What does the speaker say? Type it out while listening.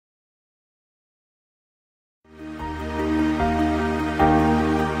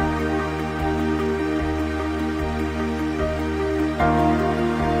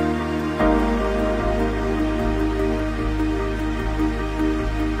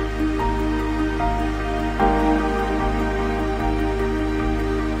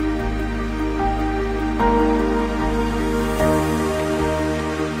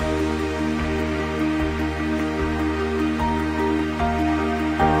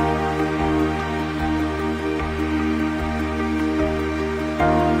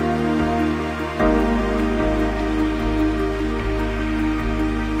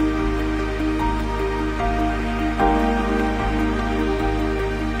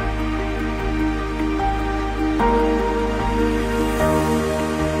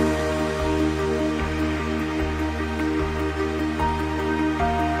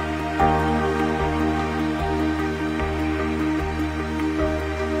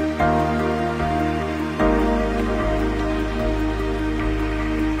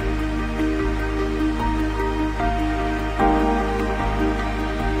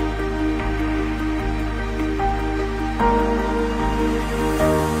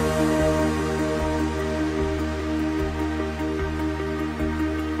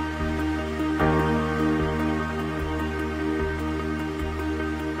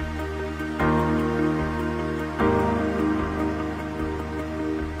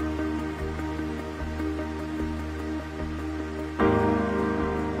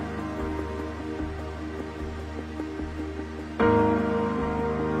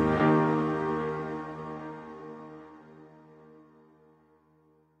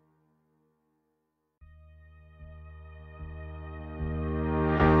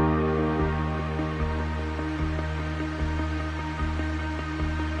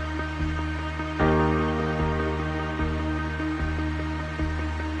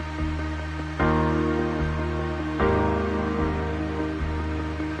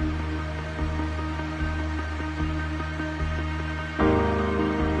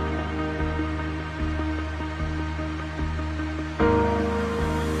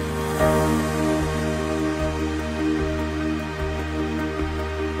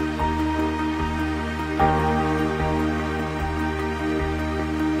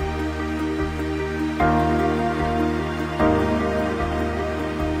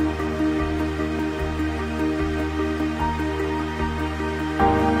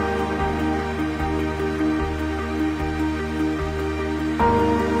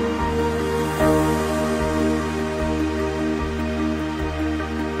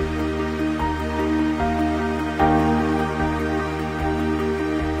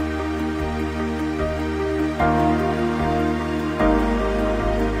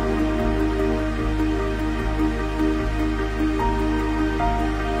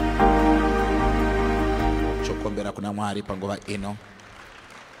chokombera kuna Mwari panguva ino.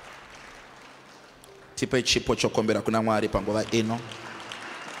 Tipe chipo chokombera kuna Mwari panguva ino.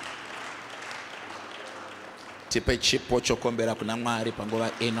 Tipe chipo chokombera kuna Mwari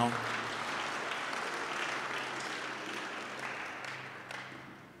panguva ino.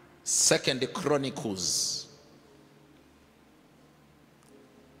 Second Chronicles.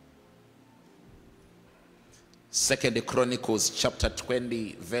 Second Chronicles chapter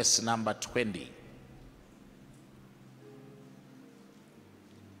 20 verse number 20.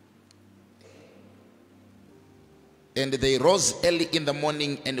 And they rose early in the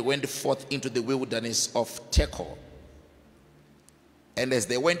morning and went forth into the wilderness of Tekoa. And as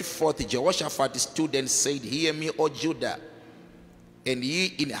they went forth, Jehoshaphat stood and said, Hear me, O Judah, and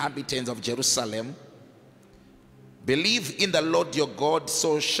ye inhabitants of Jerusalem. Believe in the Lord your God,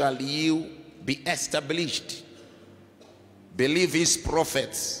 so shall you be established. Believe his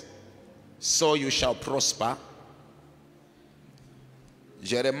prophets, so you shall prosper.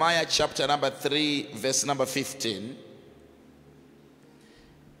 Jeremiah chapter number 3 verse number 15.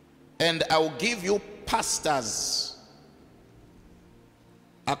 And I will give you pastors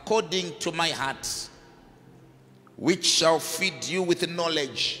according to my heart, which shall feed you with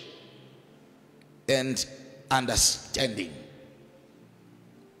knowledge and understanding.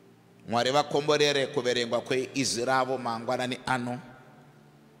 Mwari vakomborere kuverengwa kwe iziravo mangwanani ano.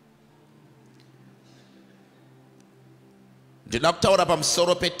 Ndina kutaura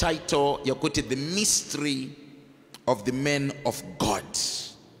pamusoro pe title yokuti the mystery of the men of God.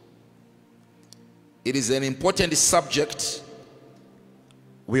 It is an important subject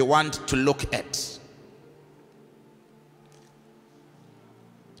we want to look at.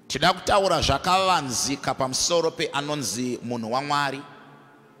 Tida kutaura zvakavanzika pamusoro pe anonzi munhu waMwari.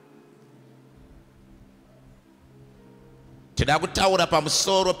 Tida kutaura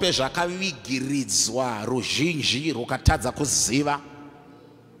pamusoro pe zvakavigiridzwa ruzhinji rukatadza kuziva.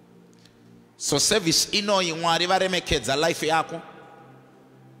 So service inoyi Mwari varemekedza life yako.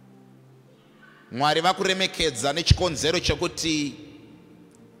 Mwari vakuremekedza nechikonzero chekuti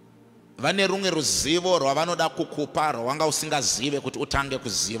vane rumwe ruzivo rwavanoda kukupa rwanga usingazive kuti utange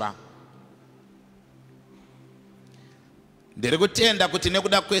kuziva. Ndiri kutenda kuti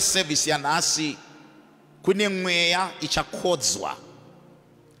nekuda kweservice yanhasi kune mweya ichakodzwa,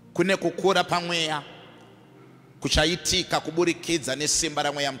 kune kukura pamweya kuchaitika kuburikidza nesimba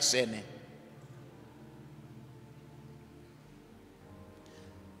ramweya mutsvene.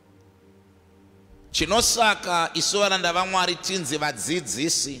 Chinosaka isu varanda vaMwari tinzi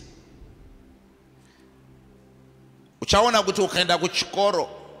vadzidzisi. Uchaona kuti ukaenda kuchikoro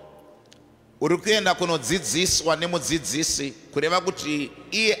uri kuenda kunodzidziswa nemudzidzisi kureva kuti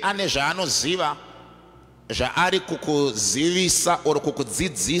iye ane zvaanoziva zvaari kukuzivisa oro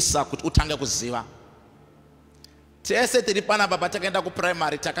kukudzidzisa kuti utange kuziva. Tese tiri panapa patakaenda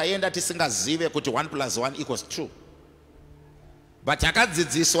kuprimary takaenda tisingazive kuti 1 + 1 = 2. But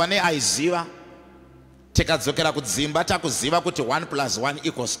takadzidziswa neaiziva tikadzokera kudzimba takuziva kuti 1 +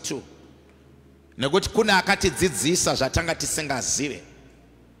 1 = 2. Nekuti kuna akatidzidzisa zvatanga tisingazive.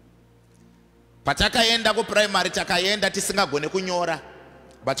 Patakaenda kuprimary takaenda tisingagone kunyora,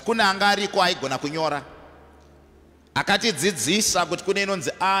 but kuna anga ariko aigona kunyora. Akatidzidzisa kuti kune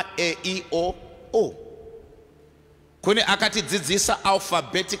inonzi A, E, I, O, O. Kune akatidzidzisa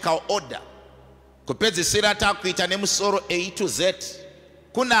alphabetical order. Kupedzisira takuita nemusoro A to Z.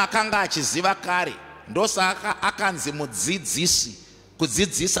 Kuna akanga achiziva kare. Ndosaka akanzi mudzidzisi,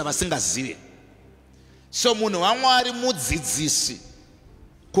 kudzidzisa vasingazive. So munhu waMwari mudzidzisi,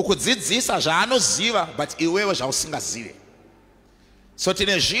 kukudzidzisa zvaanoziva but iwewe zvausingazive. So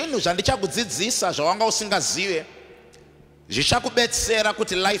tine zvinhu zvandichakudzidzisa zvawanga usingazive zvichakubetsera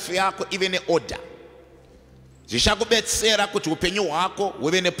kuti life yako ive neorder. Zvichakubetsera kuti upenyu hwako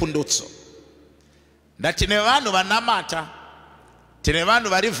huve nepundutso. Ndatine vanhu vanamata, tine vanhu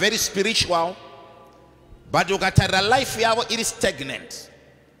vari very spiritual, but ukatarira life yavo iri stagnant.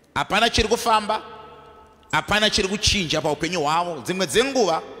 Hapana chiri kufamba, hapana chiri kuchinja paupenyu hwavo. Dzimwe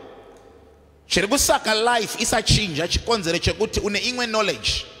dzenguva chiri kusaka life isachinja chikonzero chekuti une imwe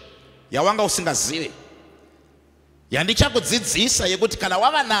knowledge yawanga usingazive. Yandichakudzidzisa yekuti kana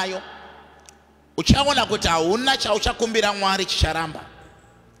wava nayo uchaona kuti hauna chauchakumbira Mwari chicharamba.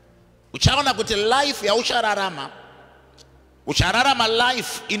 Uchaona kuti life yauchararama uchararama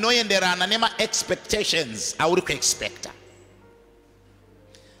life inoenderana nema expectations auri kuexpecta.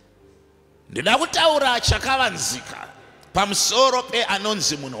 Ndida kutaura chakavanzika pamusoro pe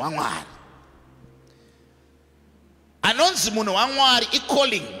anonzi munhu waMwari. Anonzi munhu waMwari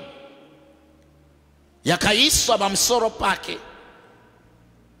i-calling yakaiswa pamusoro pake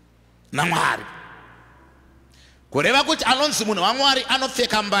naMwari. kureva kuti anonzi munhu waMwari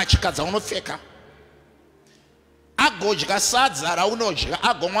anopfeka mbatya dzaunopfeka, agodya sadza raunodya,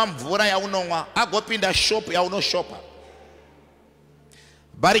 agomwa mvura yaunonwa, agopinda shopu yaunoshopa.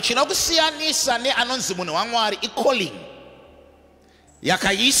 But chinokusiyanisa neanonzi munhu waMwari calling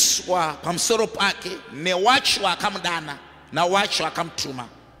yakaiswa pamusoro pake newacho akamudana nawacho akamutuma.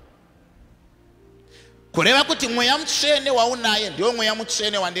 Kureva kuti mweya mutsvene waunaye ndiwo mweya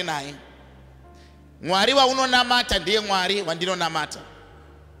mutsvene wandinaye. Mwari waunonamata ndiye Mwari wandinonamata.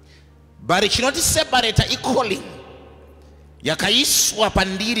 But chinotiseparata calling yakaiswa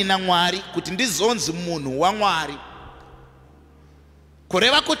pandiri naMwari kuti ndizonzi munhu waMwari.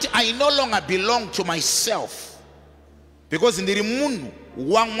 Kureva kuti I no longer belong to myself because ndiri munhu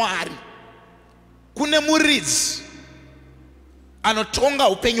waMwari. Kune muridzi anotonga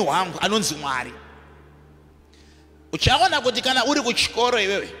upenyu hwangu anonzi Mwari. Uchaona kuti kana uri kuchikoro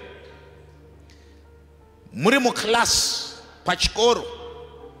iwewe, muri muklasi pachikoro,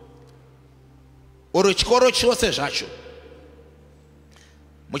 uri chikoro chose zvacho,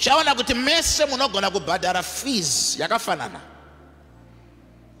 muchaona kuti mese munogona kubhadhara fees yakafanana,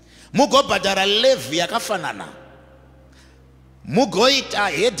 mugobhadhara levy yakafanana, mugoita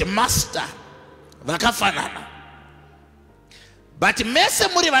headmaster vakafanana. But mese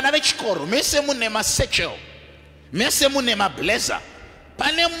muri vana vechikoro, mese mune masechel, mese mune mablazer,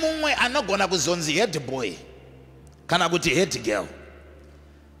 pane mumwe anogona kuzonzi head boy kana kuti head girl.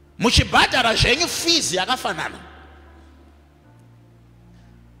 Muchibhadhara zvenyu fees yakafanana.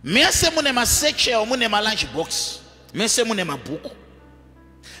 Mese mune masechel, mune lunch box, mese mune mabhuku,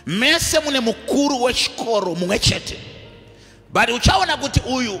 mese mune mukuru wechikoro mumwe chete. But uchaona kuti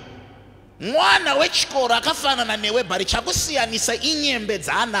uyu mwana wechikoro akafanana newe, but chakusiyanisa inyembe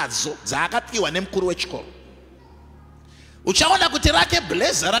dzaanadzo dzaakapiwa nemukuru wechikoro. Uchaona kuti rake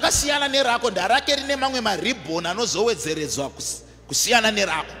blazer rakasiyana nerako, ndarake rine mamwe maribhoni anozowedzeredzwa kusiyana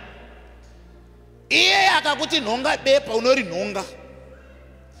nerako. Iye akakuti nhonga bepa unori nhonga.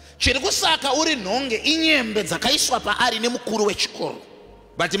 Chiri kusaka uri nhonge inyembe dzakaiswa paari nemukuru wechikoro.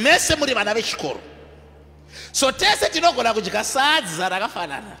 But mese muri vana vechikoro. So tese tinogona kudya sadza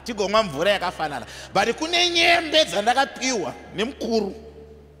rakafanana, tigomwa mvura yakafanana, but kune nyembe dzandakapiwa nemukuru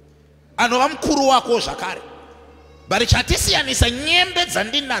anova mukuru wako zvakare. But chatisiyanisa nyembe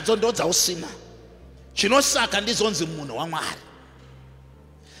dzandinadzo ndo dzausina, chinosaka ndizonzi munhu waMwari.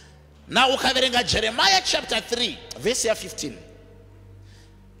 Now ukaverenga Jeremiah chapter 3 verse 15,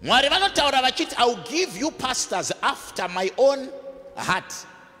 Mwari vanotaura vachiti I will give you pastors after my own heart.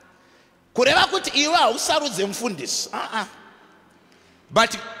 Kureva kuti iwe hausarudze mufundisi, but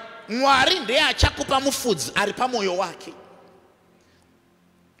Mwari ndiye achakupa mufudzi ari pamwoyo wake.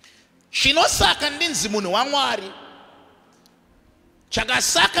 Chinosaka ndinzi munhu waMwari,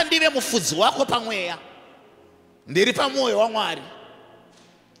 chakasaka ndive mufudzi wako pamweya, ndiri pamwoyo waMwari.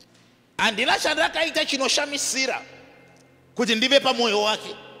 Handina chandakaita chinoshamisira kuti ndive pamwoyo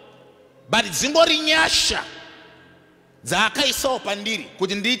wake, but dzingori nyasha dzaakaisawo pandiri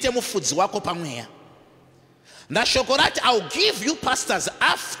kuti ndiite mufudzi wako pamweya. Ndashoko rati I will give you pastors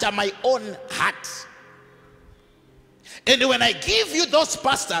after my own heart. And when I give you those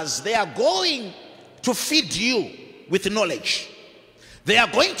pastors, they are going to feed you with knowledge. They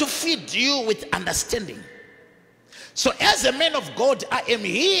are going to feed you with understanding. So as a man of God, I am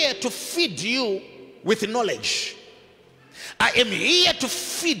here to feed you with knowledge. I am here to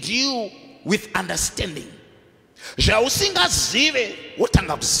feed you with understanding. Zvausingazive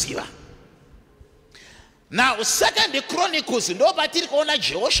wotanga kuziva. Now 2 Chronicles ndo patiri kuona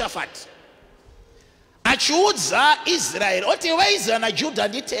Jehoshaphat achiudza Israel oti weIsrael naJudha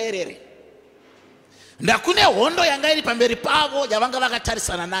nditeerere. Ndakune hondo yanga iri pamberi pavo yavanga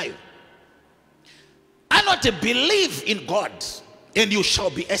vakatarisana nayo. Anoti believe in God and you shall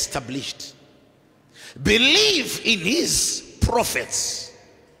be established. Believe in his prophets.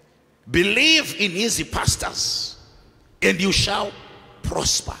 Believe in his pastors and you shall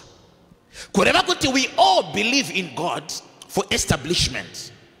prosper. Kureva kuti we all believe in God for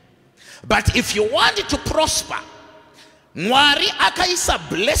establishment. But if you want to prosper, Mwari akaisa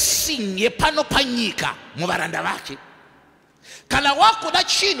blessing yepano panyika muvaranda vake. Kana wakuda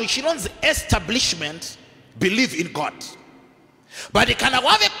chinu chinonzi establishment, believe in God. But kana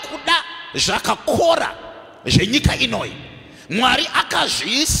wave kuda zvakakora zvenyika inoi, Mwari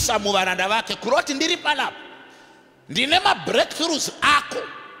akazviisa muvaranda vake kuroti ndiri panapa ndine breakthroughs ako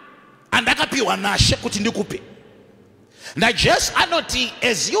andakapiwa naShe kuti ndikupe. Na just anoti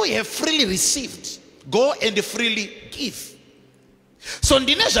as you have freely received, go and freely give. So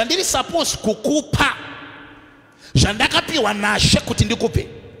ndine zvandiri suppose kukupa zvandakapiwa naShe kuti ndikupe.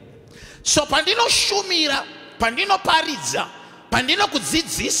 So pandinoshumira pandinoparidza,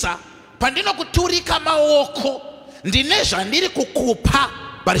 pandinokudzidzisa, pandinokuturika maoko, ndine zvandiri kukupa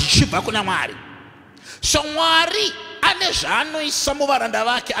bari zvichibva kuna Mwari. So Mwari ane zvaanoisa muvaranda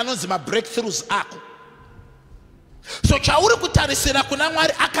vake anonzi breakthroughs ako. So chauri kutarisira kuna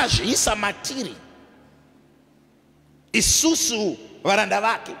Mwari akazviisa matiri isusu varanda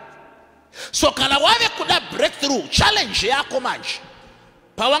vake. So kana wave kuda breakthrough, challenge yako manje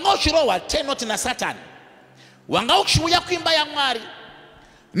pawanga uchirohwa tenoti naSatani, wanga uchiuya kuimba ya Mwari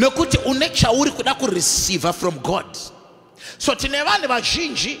nekuti une chauri kuda kureceive from God. So tine vanhu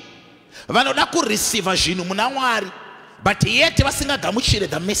vazhinji vanoda kureceive zvinhu muna Mwari, but yet vasingagamuchire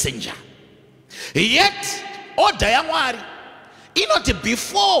the messenger. Yet order ya Mwari inoti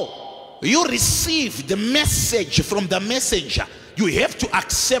before you receive the message from the messenger, you have to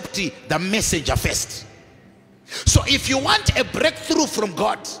accept the messenger first. So if you want a breakthrough from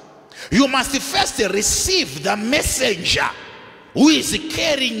God, you must first receive the messenger who is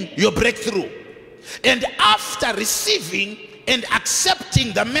carrying your breakthrough. And after receiving and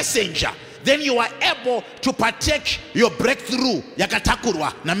accepting the messenger, then you are able to partake your breakthrough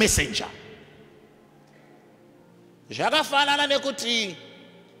yakatakurwa na messenger. Zvakafanana nekuti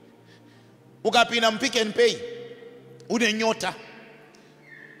ukapinda Pick n Pay une nyota,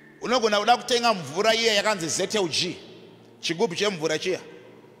 unogona kuda kutenga mvura iye yakanzi ZLG, chigubhu chemvura chiya,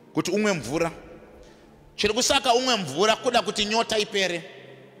 kuti umwe mvura. Chiri kusaka umwe mvura kuda kuti nyota ipere.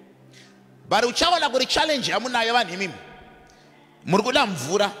 Bari uchaona kuti challenge yamunayo vanhu imimi, muri kuda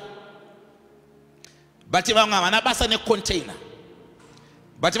mvura, but vamwe havana basa necontainer,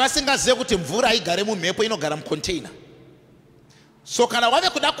 but vasingazive kuti mvura haigare mumhepo, inogara mucontainer. So kana wave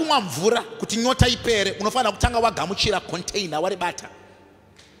kuda kumwa mvura kuti nyota ipere, unofanira kutanga wagamuchira container waribata,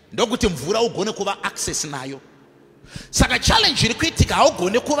 ndokuti mvura ugone kuva access nayo. Saka challenge iri kuitika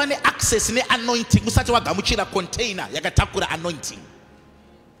haugone kuva ne access ne anointing usati wagamuchira container yakatakura anointing.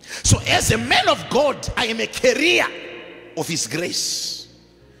 So as a man of God, I am a carrier of his grace,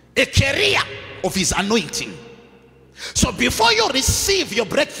 a carrier of his anointing. So before you receive your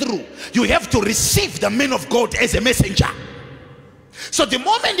breakthrough, you have to receive the man of God as a messenger. So the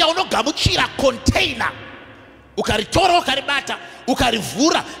moment you gamuchira container, ukaritora ukaribata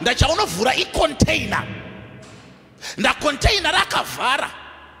ukarivhura, ndachaunovhura container, nda container rakavhara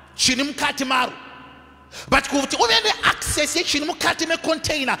chiri mukati maro. But kuti uve access yechiri mukati me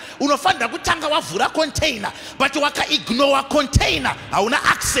container, unofanira kutanga wavhura container, but waka ignore container, hauna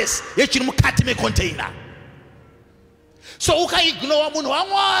access yechiri mukati me container. So uka ignore munhu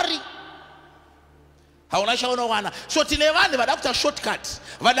waMwari, hauna chaunowana. So tine vanhu vada kuita shortcut,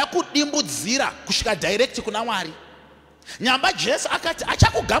 vada kudimbudzira kusvika direct kuna Mwari. Nyamba Jesu akati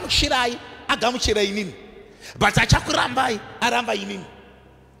achakugamuchirai, agamuchirai inini, but achakurambai, aramba inini.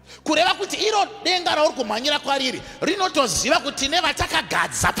 Kureva kuti iro denga rauri kumhanyira kwariri rinotoziva kuti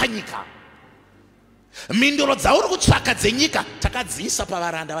nevatagadza panyika, minduro dzauri kutsvaka dzenyika takadziisa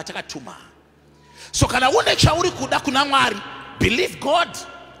pavaranda vatakatuma. So kana une chauri kuda kuna Mwari, believe God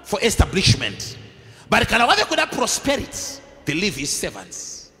for establishment. But kana wave kuda prosperity, believe his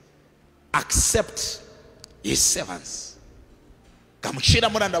servants, accept his servants. Gamuchira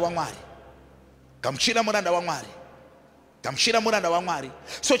muranda wa Mwari, gamuchira muranda wa Mwari, gamuchira muranda wa Mwari.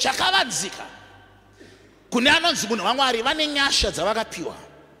 So chakavanzika kune anonzi munhu waMwari vane nyasha dzavakapiwa,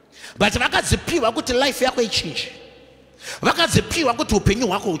 but vakadzipiwa kuti life yako ichinje, vakadzipiwa kuti upenyu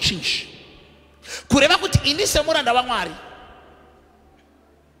hwako uchinje. Kureva kuti ini semuranda waMwari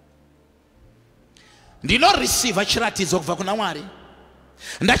ndino receive chiratidzo kubva kuna Mwari,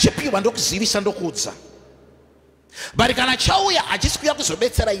 ndachipiwa ndokuzivisa ndokuudza. Bari kana chauya hachisi kuuya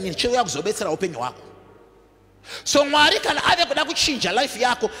kuzobetsera inini, chauya kuzobetsera upenyu hwako. So Mwari kana ave kuda kuchinja life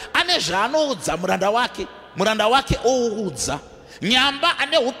yako, ane zvaanoudza muranda wake oudza, nyamba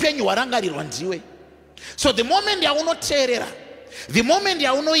ane upenyu hwarangarirwa ndiwe. So the moment yaunoteerera, the moment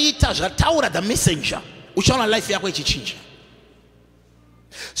yaunoita zvataura the messenger, uchaona life yako ichichinja.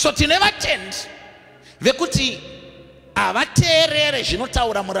 So tine vatendi vekuti avateerere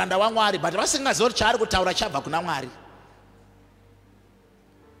zvinotaura muranda waMwari, but vasingazivi kuti chaari kutaura chabva kuna Mwari.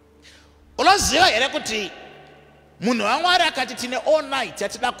 Unoziva here kuti munhu waMwari akati tine all night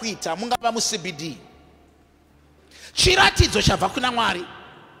yatida kuita, mungava muCBD, chiratidzo chabva kuna Mwari,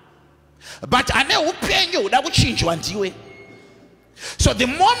 but ane upenyu huda kuchinjwa ndiwe. So the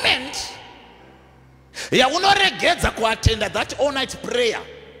moment yaunoregedza kuatenda that all night prayer,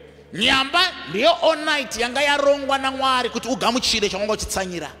 nyamba ndiyo all night yanga yarongwa naMwari kuti ugamuchire chawanga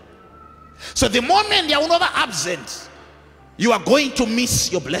uchitsanyira. So the moment yaunova absent, you are going to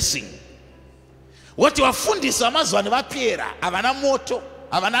miss your blessing. What you are fundiswa mazuva nevapera havana moto,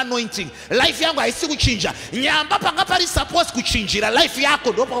 havana anointing. Life yangu haisi kuchinja. Nyamba panga pari supposed kuchinjira life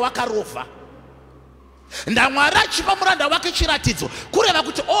yako ndopa wakarova. Ndamwari achipa muranda wake chiratidzo kureva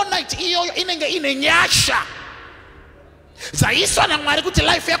kuti all night iyoyo inenge ine nyasha zaiswa naMwari kuti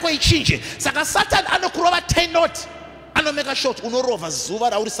life yako ichinje. Saka Satan anokurova 10 not anomeka short unorova zuva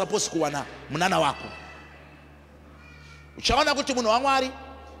rauri supposed kuwana munana wako. Uchaona kuti munhu waMwari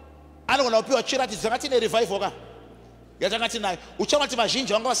anogona kupiwa chiratidzo yakati ine revival ka yatangati nayo. Uchaona kuti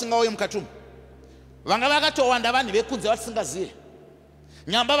vazhinji vanga vasingauye mukatumu vanga vakatowanda vanhu vekunze vatisingazive.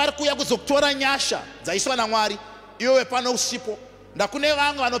 Nyamba vari kuuya kuzokutora nyasha dzaiswa naMwari iwewe pano usipo. Ndakune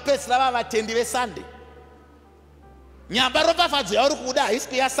vamwe vanopedzisira vava vatendi veSunday. Nyamba ropafadzo yauri kuda haisi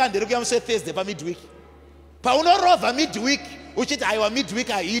kuya Sunday iri kuya musi weThursday pamidweek. Paunorova midweek uchiti aiwa midweek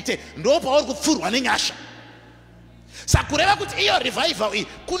haiite ndo pauri kupfurwa nenyasha. Saka kureva kuti iyo revival iyi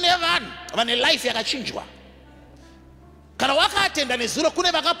kune vanhu vane life yakachinjwa. Kana wakaatenda nezuro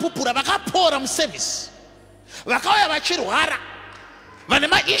kune vakapupura vakapora muservice vakauya vachirwara vane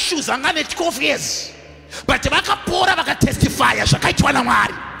maissues angane 12 years but vakapora vakatestifya zvakaitwa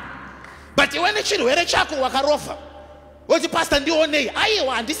naMwari. But iwe nechirwere chako wakarova woti pastor ndionei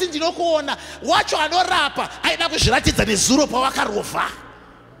aiwa handisi ndinokuona wacho anorapa aida kuzviratidza nezuro pawakarova.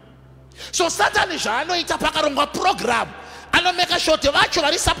 So Satan zvaanoita pakarongwa program anomeka short vacho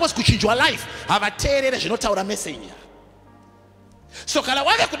vari supposed kuchinjwa life havateerere zvinotaura messenger. So kana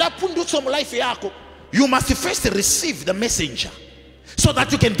wave kuda pundutso mulife yako you must first receive the messenger so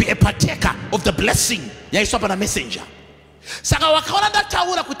that you can be a partaker of the blessing yaiswa pana messenger. Saka wakaona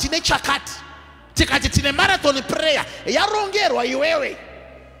ndataura kuti tine chakati tikati tine marathon prayer yarongerwa iwewe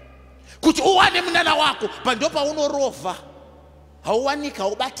kuti uwane munana wako pandopa unorova hauwanika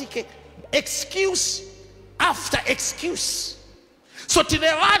ubatike excuse after excuse. So tine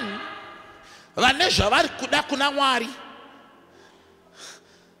vanhu vane zvavari kuda kuna Mwari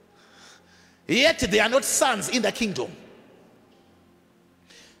yet they are not sons in the kingdom.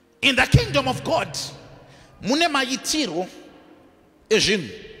 In the kingdom of God mune maitiro ezvinhu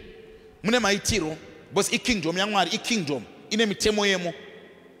mune maitiro because ikingdom yaMwari ikingdom ine mitemo yemo.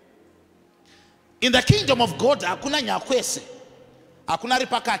 In the kingdom of God hakuna nyakwese hakuna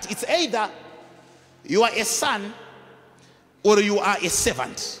ripakati. It's either you are a son or you are a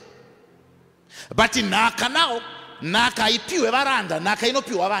servant. But nhaka nawo nhaka haipiwe varanda nhaka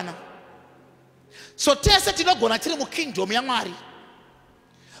inopiwa vana. So tese tinogona tiri mukingdom yaMwari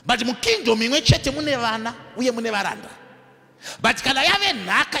but mukingdom imwe chete mune vana uye mune varanda. But kana yave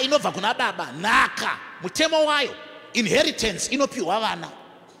nhaka inobva kuna baba nhaka mutemo wayo inheritance inopiwa vana.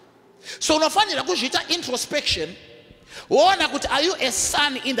 So unofanira kuzviita introspection woona kuti are you a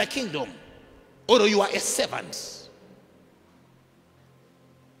son in the kingdom or you are a servant.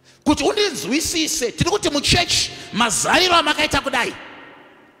 Kuti undinzwisise tiri kuti muchurch mazariro amakaita kudai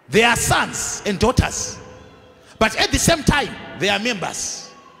they are sons and daughters but at the same time they are members.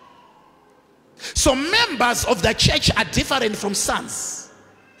 So members of the church are different from sons.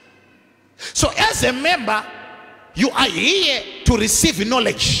 So as a member you are here to receive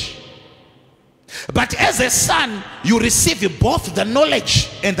knowledge, but as a son you receive both the knowledge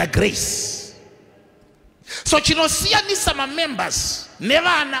and the grace. So chinosiyanisa members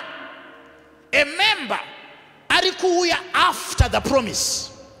nevana. A member ari kuuya after the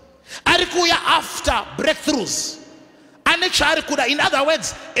promise, ari kuuya after breakthroughs. In other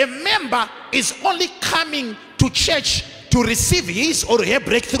words, a member is only coming to church to receive his or her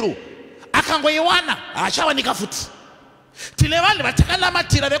breakthrough. Akangoiwana achawanika futi. Tine vanhu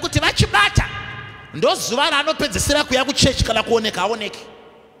vatakanamatira vekuti vachibata ndo zuva raanopedzisira kuya kuchechi kana kuoneka aoneke.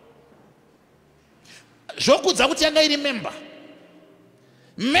 Zvokudza kuti yanga iri member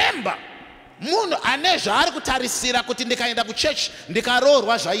munhu ane zvaari kutarisira kuti ndikaenda kuchechi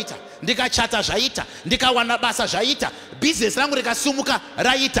ndikaroorwa zvaita ndikachata zvaita ndikawana basa zvaita business rangu rikasumuka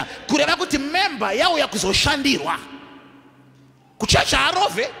raita kureva kuti member yauya kuzoshandirwa. Kuchechi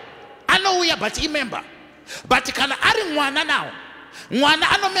arove anouya but imember. But kana ari mwana nawo mwana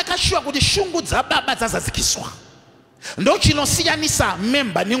anomeka sure kuti shungu dzababa dzazadzikiswa. Ndo chinosiyanisa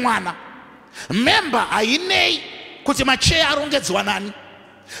member ni mwana. Member ainei kuti macheya arongedzwa nani.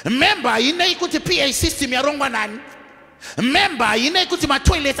 Member ainei kuti PA system yarongwa nani. Member ainei kuti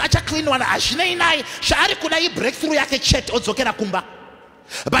matoilets achacleanwa na azvinei naye shaari kuda breakthrough yake chete odzokera kumba.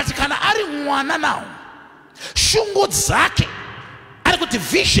 But kana ari mwana nawo shungu dzake ari kuti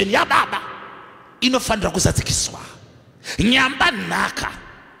vision yababa inofanira kuzadzikiswa. Nyamba nhaka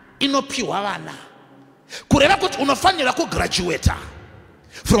inopiwa vana kureva kuti unofanira kugraduate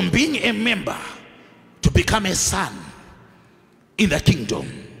from being a member to become a son in the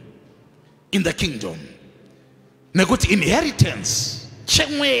kingdom. In the kingdom nekuti inheritance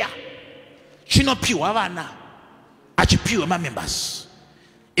chemweya chinopiwa vana achipiwa mamembers,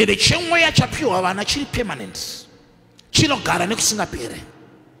 ende chemweya chapiwa vana chiri permanent, chinogara nekusingapere.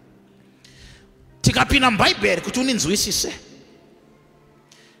 Tikapinda mubhaibheri kuti uninzwisise,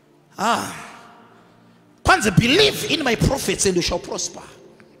 kwanza believe in my prophets and you shall prosper.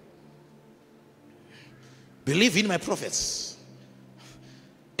 Believe in my prophets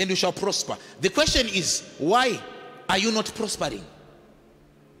and you shall prosper. The question is, why are you not prospering?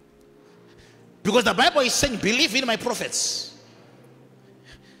 Because the Bible is saying, believe in my prophets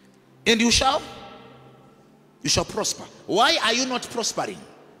and you shall prosper. Why are you not prospering?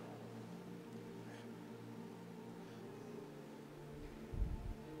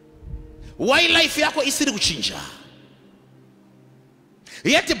 Why life yako isiri kuchinja?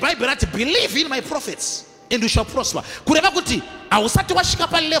 Yet the Bible has believe in my prophets and you shall prosper. Kureva kuti ausati washika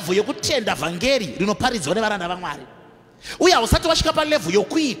pa level yokutenda vangeri rinoparidzwa nevaranda vaMwari. Uye ausati washika pa level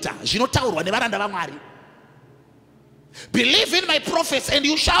yokuita zvinotaurwa nevaranda vaMwari. Believe in my prophets and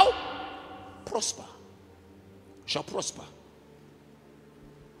you shall prosper. Shall prosper.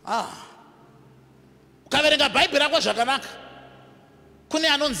 Ukaverenga Bible rako zvakanaka, kune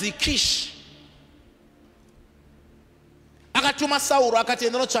anonzi Kish akatuma Sauro akati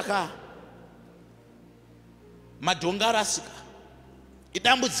enda notsvaka madhonga arasika.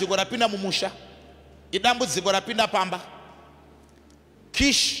 Idambudziko rapinda mumusha, idambudziko rapinda pamba.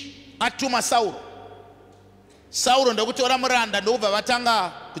 Kish atuma Sauro. Sauro ndokutora muranda ndobva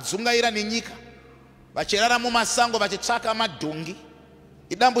vatanga kudzungaira nenyika, vachirara mumasango vachitsvaka madhongi.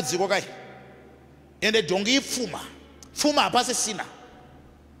 Idambudziko kai, ende dhongi ipfuma, pfuma hapasisina.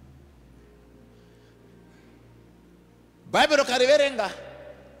 Bible kariverenga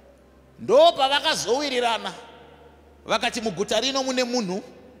ndo pavakazowirirana vakati muguta rino mune munhu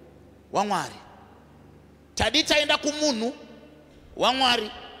waMwari. Tadi taenda kumunhu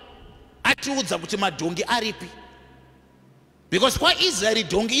waMwari atiudza kuti madhongi aripi. Because kwa Israeli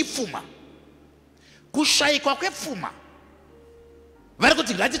dhongi ipfuma, kushayikwa kwepfuma vari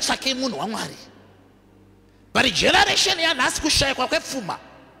kuti ngatitsvake munhu waMwari. But generation yanhasi kushayikwa kwepfuma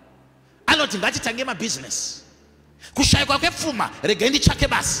anoti ngatitange mabusiness. Kushayikwa kwepfuma regai nditsvake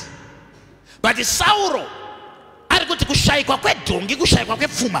basi. But Sauro ari kuti kushayikwa kwedhongi, kushayikwa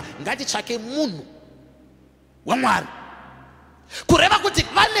kwepfuma ngatitsvake munhu waMwari. Kureva kuti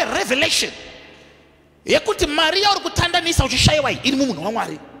vane revelation yekuti mari yauri kutandanisa uchishayiwa iri mumunhu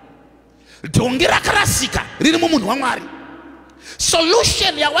waMwari, dhongi rakarasika riri mumunhu waMwari.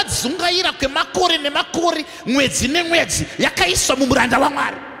 Solution yawadzungaira kwemakore nemakore, mwedzi nemwedzi yakaiswa mumuranda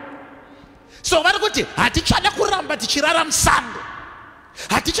waMwari. So vari kuti hatichada kuramba tichirara musango,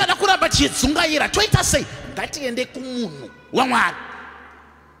 hatichada kuramba tichidzungaira. Toita sei? Ngatiende kumunhu waMwari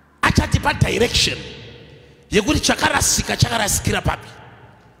achatipa direction yekuti chakarasika chakarasikira papi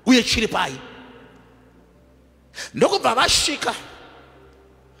uye chiri pai. Ndokubva vasvika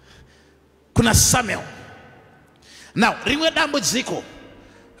kuna Samuel. Now rimwe dambudziko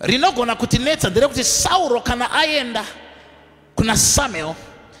rinogona kutinetsa nderekuti Sauro kana aenda kuna Samuel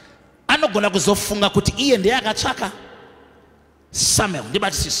anogona kuzofunga kuti iye ndiye akatsvaka Samuel.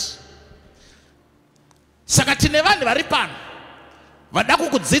 Ndibatisisi. Saka tine vanhu vari pano vada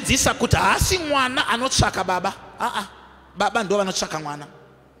kukudzidzisa kuti haasi mwana anotsvaka baba. Baba ndo vanotsvaka mwana.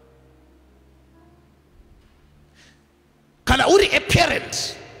 Kana uri a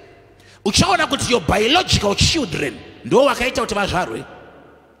parent uchaona kuti your biological children ndo vakaita kuti vazvarwe,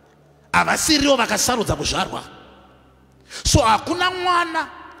 havasiriwo vakasarudza kuzvarwa. So hakuna mwana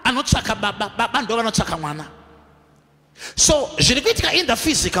anotsvaka baba, baba ndo vanotsvaka mwana. So zviri kuitika in the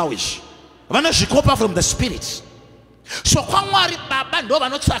physical izvi vanozvikopa from the spirit. So kwaMwari baba ndo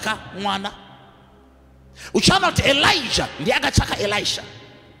vanotsvaka mwana. Uchaona kuti Elijah ndiye akatsvaka Elisha.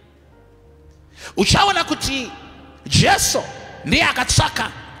 Uchaona kuti Jesu ndiye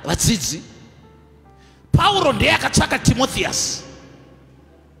akatsvaka vadzidzi. Paulo ndiye akatsvaka Timotheus.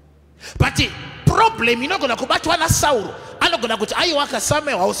 But problem inogona kubatwa naSauro, anogona kuti aiwaka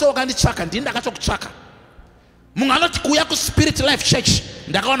Samuel hauso wakanditsvaka, ndini ndakatokutsvaka. Munhu anoti kuuya kuSpirit Life Church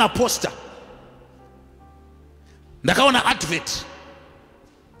ndakaona poster, ndakaona advert,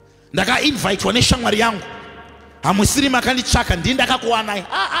 ndakainvitwa neshamwari yangu, hamusiri makanditsvaka, ndini ndakakuwanai.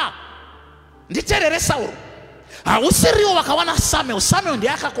 Nditerere Sauro. Hausiriwo wakawana Samuel, Samuel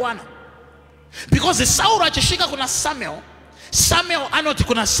ndiye akakuwana. Because Sauro achisvika kuna Samuel, Samuel anoti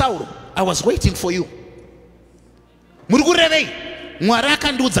kuna Sauro, I was waiting for you. Muri kurevei? Mwari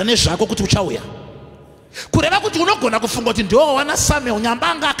akandiudza nezvako kuti uchauya. Kureva kuti unogona kufunga kuti ndiwo wawana Samuel,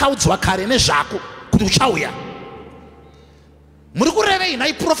 nyambanga akaudzwa kare nezvako kuti uchauya. Muri kurevei?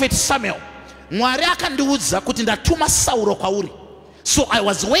 Nai prophet Samuel, Mwari akandiudza kuti ndatuma Sauro kwauri so I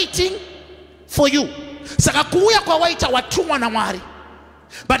was waiting for you. Saka kuuya kwa waita watumwa na Mwari.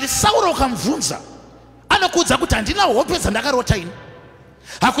 But Sauro ukamvunza, anokuudza kuti handina hope dzandakarota ini,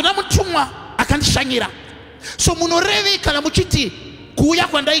 hakuna mutumwa akandishanyira. So munorevi kana muchiti kuuya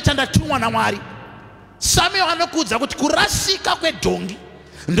kwandaita ndatumwa na Mwari. Samuel anokuudza kuti kurasika kwedhongi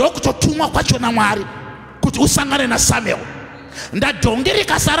ndokutotumwa kwacho naMwari kuti usangane na Samuel. Ndadhongi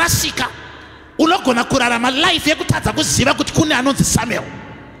rikasarasika unogona kurarama life yekutadza kuziva kuti kune anonzi Samuel.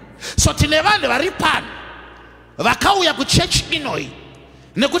 So tine vanhu vari pano vakauya kuchechi inoi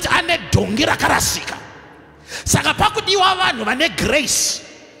nekuti ane dhongi rakarasika. Saka pakudiwa vanhu vane grace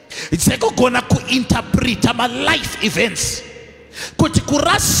dzekugona kuinterpreta ma life events kuti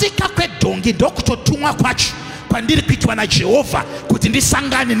kurasika kwedhongi ndokutotumwa kwacho kwandiri kuitwa naJehovha kuti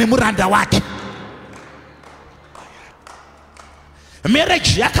ndisangane nemuranda wake.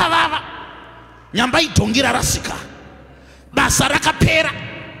 Marriage yakavava, nyamba idhongi rarasika. Basa rakapera,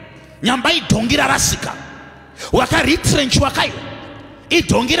 nyamba idhongi rarasika. Wakaretrench wakayo,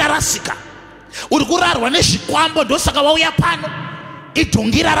 idhongi rarasika. Uri kurarwa nezvikwambo ndosaka wauya pano,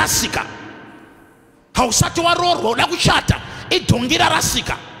 idhongi rarasika. Hausati warorwa uda kuchata, idhongi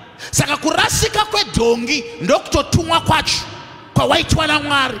rarasika. Saka kurasika kwedhongi ndokutotumwa kwacho kwawaitwa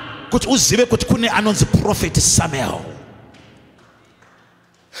naMwari kuti uzive kuti kune anonzi prophet Samuel.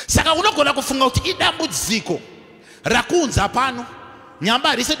 Saka unogona kufunga kuti idambudziko rakunza pano, nyamba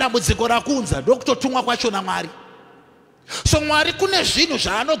harise dambudziko rakunza ndokutotumwa kwacho naMwari. So Mwari kune zvinhu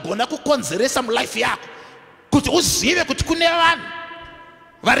zvaanogona kukonzeresa mulife yako kuti uzive kuti kune vanhu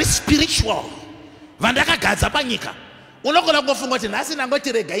vari spiritual vandakagadza panyika. Unogona kufunga kuti nhasi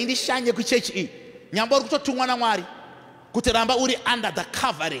nangoti regai ndishanye kuchechi iyi, nyamba uri kutotumwa naMwari kuti ramba uri under the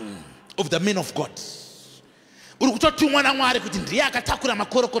covering of the men of God. Uri kutotumwa naMwari kuti ndiye akatakura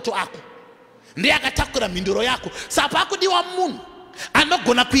makorokoto ako, ndiye akatakura mhinduro yako. Saka pakudiwa munhu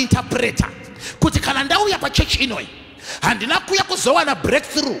anogona kuinterpreta kuti kana ndauya pachechi inoi handina kuya kuzowana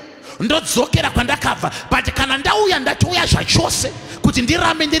breakthrough ndodzokera kwandakabva, but kana ndauya ndatouya zvachose kuti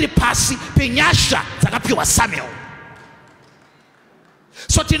ndirambe ndiri pasi penyasha dzakapiwa Samuel.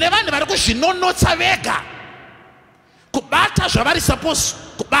 So tine vanhu vari kuzvinonotsa vega kubata zvavari suppose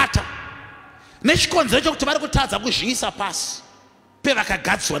kubata nechikonzero chokuti vari kutadza kuzviisa pasi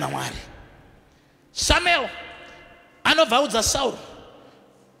pevakagadzwa naMwari. Samuel anobvaudza Sauro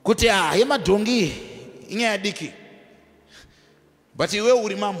kuti yemadhongi inyaya diki, but iwe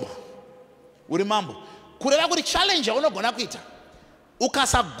uri mambo, uri mambo. Kureva kuti challenge yaunogona kuita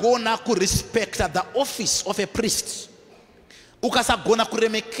ukasagona kurespecta the office of a priest, ukasagona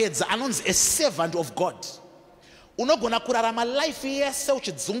kuremekedza anonzi a servant of God, unogona kurarama life yese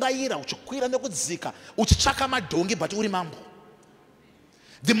uchidzungaira uchikwira nekudzika uchitsvaka madhongi but uri mambo.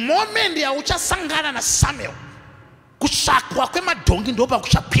 The moment yauchasangana na Samuel, kutsvakwa kwemadhongi ndopa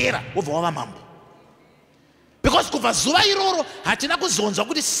kuchapera wobva wava mambo. Because kubva zuva iroro hatina kuzonzwa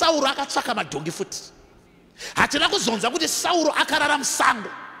kuti Sauro akatsvaka madhongi futi, hatina kuzonzwa kuti Sauro akarara musango,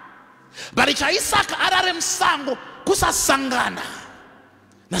 but chaisaka arare musango kusasangana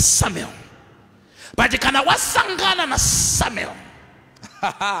na Samuel. But kana wasangana na Samuel,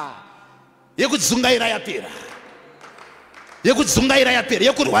 yekudzungaira yapera, yekudzungaira yapera,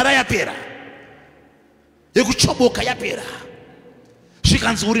 yekurwara yapera, yekuchoboka yapera,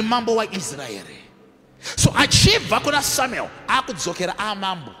 zvikanzi uri mambo waIsraeri. So achibva kuna Samuel akudzokera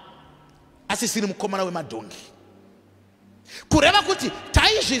amambo asisiri mukomana wemadhongi. Kureva kuti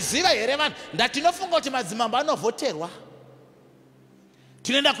taizviziva here vanhu, ndatinofunga kuti madzimambo anovhoterwa,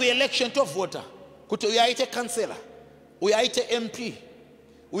 tinoenda kuelection tovhota kuti uyu aite kansela, uyu aite MP,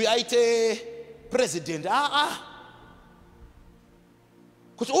 uyu aite president.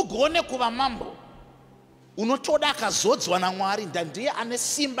 Kuti ugone kuva mambo unotoda akazodzwa naMwari, ndandiye ane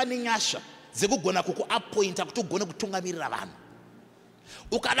simba nenyasha dzekugona kukuappointa kuti ugone kutungamirira vanhu.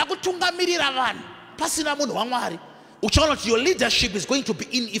 Ukada kutungamirira vanhu pasina munhu waMwari, uchaona kuti your leadership is going to be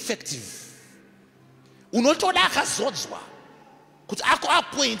ineffective. Unotoda akazodzwa kuti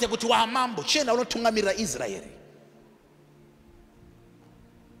akuappointe kuti wamambo, chenda unotungamirira Israeri.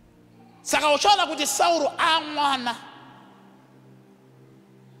 Saka uchaona kuti Sauro amwana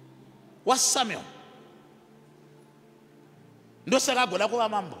wa Samuel ndosaka agona kuva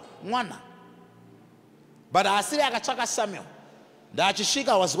mambo mwana. But asiri akatsvaka Samuel,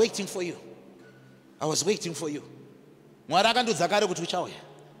 ndachisvika, I was waiting for you, I was waiting for you. Mwari akandudza kare kuti uchauya.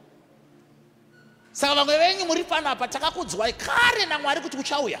 Saka vamwe venyu muri panapa takakudzwai kare naMwari kuti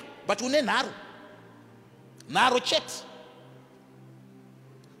uchauya, but une nharo chete.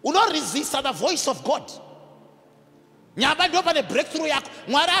 Unoresist the voice of God. nyamba ndo pane breakthrough yako.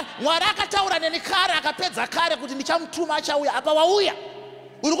 Mwari akataura neni kare akapedza kare kuti ndichamutuma achauya. Apa wauya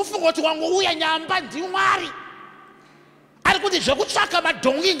uri kufunga kuti wangouya, nyamba ndi Mwari ari kuti zvekutsvaka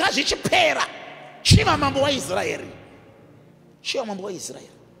madhongi ngazvichipera. Chiva mambo waIsraeri, chiva mambo waIsraeri.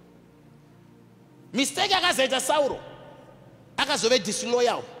 Mistake akazoita Sauro, akazove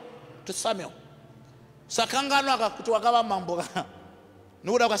disloyal to Samuel. Sakanganwa kuti wakava mambo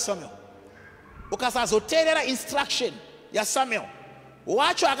nokuda kwaSamuel. Ukasazoteerera instruction ya Samuel,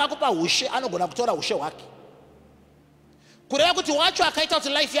 wacho akakupa ushe anogona kutora ushe hwake. Kureva kuti wacho akaita kuti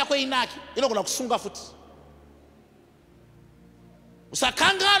life yako inaki, inogona kusunga futi.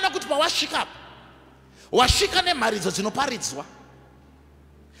 Usakangana kuti pawasvika wasvika nemharidzo dzinoparidzwa.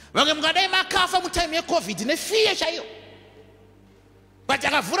 Vamwe mungadai makafa mutime yeCovid nefiye chaiyo, but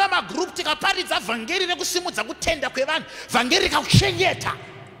akavhura magroup tikaparidza vhangeri rekusimudza kutenda kwevanhu, vhangeri rikakuchengeta.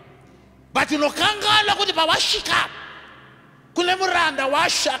 But unokangana kuti pawasvika kune muranda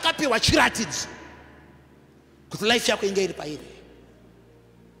washa akapiwa chiratidzo kuti life yako inge iri pairi.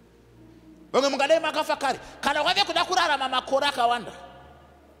 Vamwe mungadai makafa kare, kana wave kuda kurarama makore akawanda.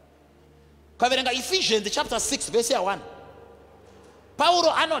 Kaverenga Ephesians chapter 6 verse 1.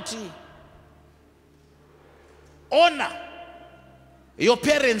 Paulo anoti, honor your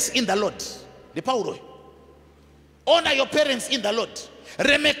parents in the Lord. Ndi Paulo. Honor your parents in the Lord.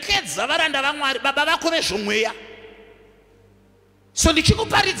 Remekedza varanda vaMwari, baba vako vezvomweya. So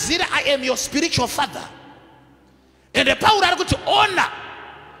ndichikuparidzira, I am your spiritual father. And the Paulo ari kuti honor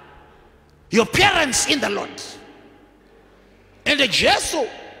your parents in the Lord. And the Jesu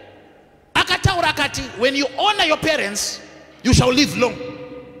akataura akati, when you honor your parents, you shall live long.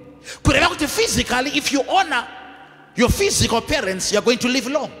 Kureva kuti physically, if you honor your physical parents, you are going to live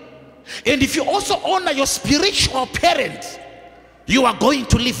long. And if you also honor your spiritual parent, you are going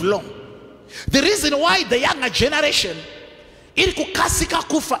to live long. The reason why the younger generation iri kukasika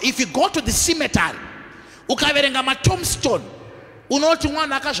kufa, if you go to the cemetery ukaverenga ma tombstone, unoti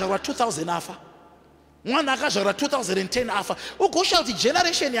mwana akazvarwa 2000 afa, mwana akazvarwa 2010 afa, ugosha kuti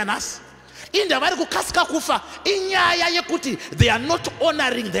generation yanhasi inda vari kukasika kufa inyaya yekuti they are not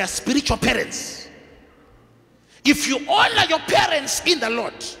honoring their spiritual parents. If you honor your parents in the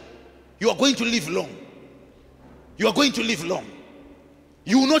Lord, you are going to live long. You are going to live long.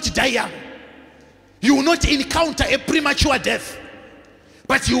 You will not die young. You will not encounter a premature death,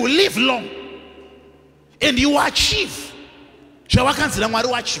 but you will live long, and you will achieve zvawakanzira Mwari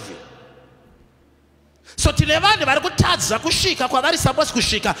uachieve. So tine vanhu vari kutadza kusvika kwavari supposed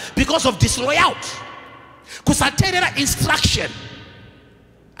kusvika because of disloyalty, kusateerera instruction.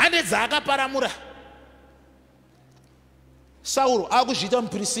 Ane dzaakaparamura. Sauro akuzviita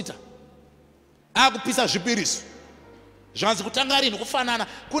muprista, akupisa zvipiriso. Zvanzi kutanga rinhu kufanana.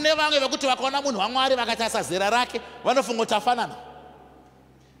 Kune vamwe vekuti vakaona munhu waMwari vakatasa zera rake vanofunga kuti afanana.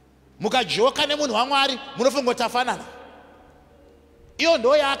 Mukajoka nemunhu waMwari munofunga kuti afanana. Iyo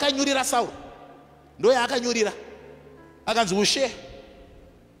ndo yaakanyurira Sauro, ndo yaakanyurira. Akanzi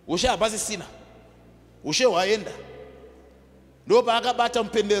ushe hapasisina, ushe hwaenda. Ndo paakabata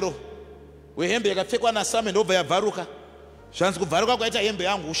mupendero wehembe yakapfekwa naSamuel ndobva yabvaruka. Zvanzi kubvaruka kwaita hembe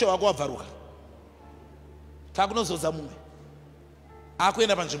yangu, ushe hwako wabvaruka. Kakunozodza mumwe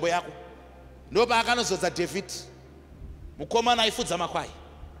akuenda panzvimbo yako. Ndo paakanozodza David, mukomana aifudza makwai.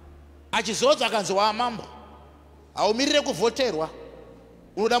 Achizodzwa akanzi waamambo, haumirire kuvhoterwa,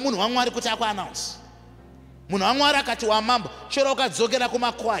 unoda munhu waMwari kuti akuannounce. Munhu waMwari akati waamambo, chero ukadzokera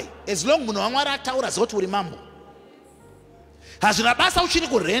kumakwai, as long munhu waMwari ataura zoti uri mambo. Hazvina basa uchiri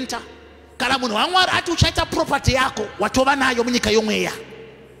kurenta, kana munhu waMwari ati uchaita property yako, watova nayo munyika yomweya.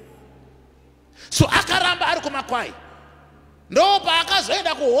 So akaramba ari kumakwai. Ndo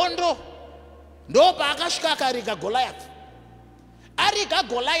paakazoenda kuhondo, ndo paakasvika akariga Goliath. Ariga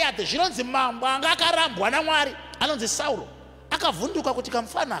Goliath, zvinonzi mambo anga akarambwa naMwari anonzi Sauro akavhunduka kuti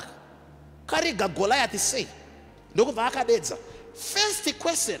kamufanaka kariga Goliath sei. Ndokubva akadedza. First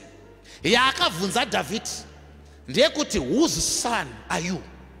question yaakabvunza David ndeyekuti whose son are you?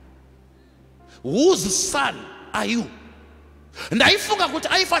 Whose son are you? Ndaifunga kuti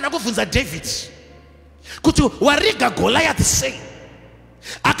aifanira kubvunza David kuti wariga Goliath sei,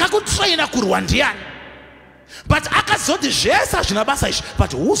 akakutraina kurwa ndiani. But akazoti zvese hazvina basa izvi,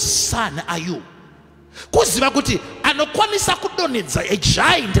 but whose son are you? Kuziva kuti anokwanisa kudonedza a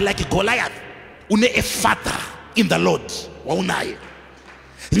giant like Goliath, une a father in the Lord waunaye.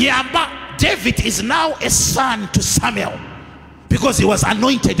 Nyamba, David is now a son to Samuel because he was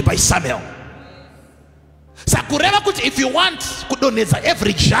anointed by Samuel. Sakureva kuti if you want kudonedza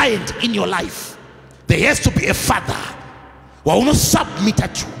every giant in your life, there has to be a father wauno submit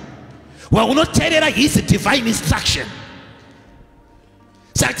to, waunoteerera his divine instruction.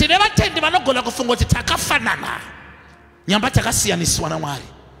 saka tine vatendi vanogona kufunga kuti takafanana nyamba takasiyaniswa naMwari.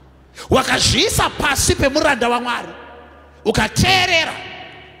 Wakazviisa pasi pemuranda waMwari ukateerera,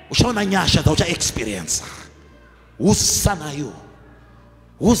 uchaona nyasha dzaucha experience. Whose son are you?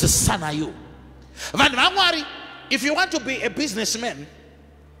 Whose son are you? Vanhu vaMwari, if you want to be a businessman,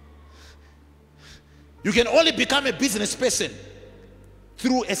 you can only become a business person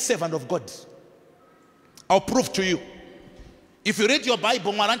through a servant of God. I'll prove to you. If you read your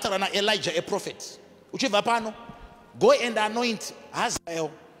Bible, Mwarantara Elijah, a prophet, uchiva pano, go and anoint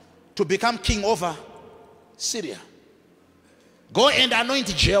Hazael to become king over Syria. Go and anoint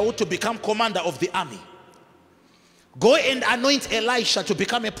Jehu to become commander of the army. Go and anoint Elisha to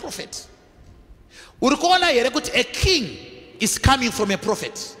become a prophet. A king is coming from a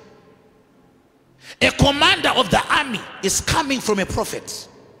prophet. A commander of the army is coming from a prophet.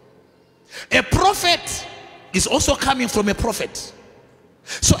 A prophet is also coming from a prophet.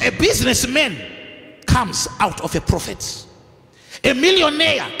 So a businessman comes out of a prophet. A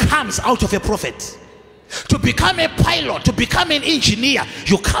millionaire comes out of a prophet. To become a pilot, to become an engineer,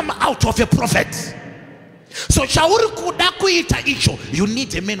 you come out of a prophet. So you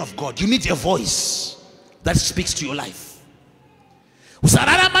need a man of God. You need a voice that speaks to your life.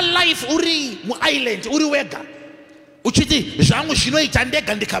 Usararama life uri mu island uri wega. Uchiti zvangu zvinoita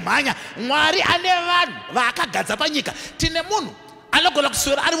ndega ndikamhanya. Mwari ane vanhu vaakagadza panyika. Tine munhu anogona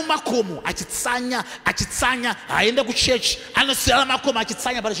kuswera ari mumakomo achitsanya haende kuchurch, anoswera makomo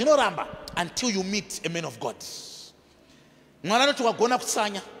achitsanya, but zvinoramba until you meet a man of God. Mwari anoti wagona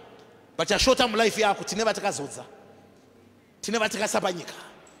kutsanya, but yashota mulife yako. Tine vatakazodza, tine vatakasa panyika.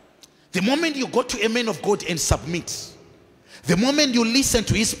 The moment you go to a man of God and submit, the moment you listen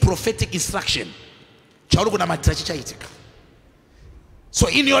to his prophetic instruction, so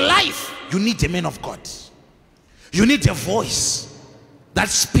in your life, you need a man of God. You need a voice that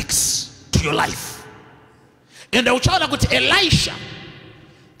speaks to your life. And the child got Elisha.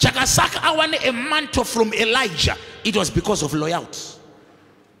 Chakasaka awane a mantle from Elijah. It was because of loyalty.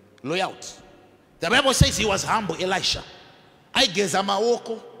 Loyalty. The Bible says he was humble, Elisha. I guess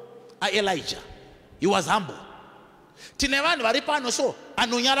Amawoko, Elijah. He was humble. Tinevan varipano so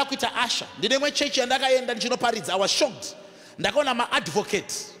anunyara kuita Asha. Ndidemwe church ndakaenda ndinoparidza. I was shocked. Ndakaona ma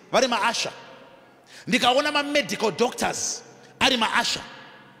advocates vari ma Asha. Ndikaona ma medical doctors ari ma Asha.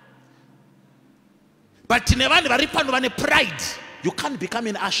 But tinevan varipano vane pride. You can't become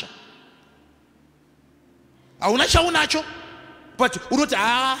an Asha. Aunacha unacho, but unoti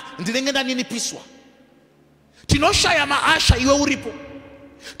ndinengenda nini piswa. Tinoshaya ma Asha iwe uripo.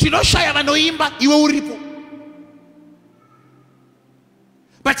 Tinoshaya vanoimba iwe uripo.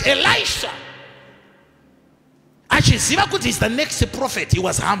 But Elisha, achiziva kuti is the next prophet, he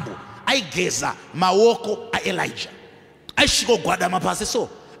was humble. Aigeza maoko a Elijah. Ashigogwada mapasi so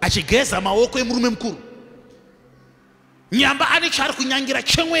achigeza maoko emurume mkuru. Nyamba ani chari kunyangira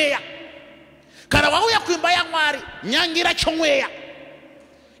chemweya. Kana wauya kuimba ya Mwari, nyangira chemweya.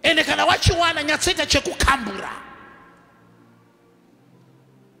 Ene kana wachiwana nyatseta chekukambura.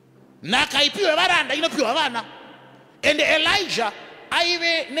 Nakaipiwe varanda inopiwa vana. And Elijah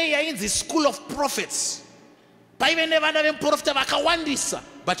aive neyainzi school of prophets. Paive nevana vemprofita vakawandisa.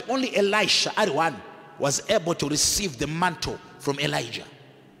 But only Elisha, ari one, was able to receive the mantle from Elijah.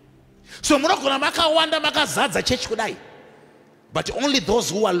 So munogona makawanda makazadza church kudai. But only those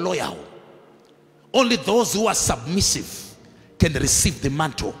who are loyal, only those who are submissive can receive the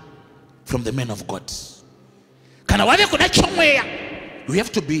mantle from the man of God. Kana wave kuda chomweya, you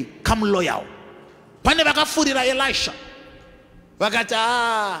have to become loyal. Pane vakafurira Elisha.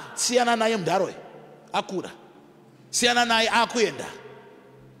 Vakata siyana naye mdaroe akura. Siyana naye akuenda.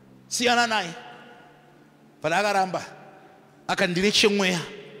 Siyana naye. Padakaramba akandire chemweya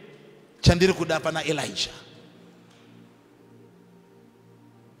chandiri kuda pana Elijah.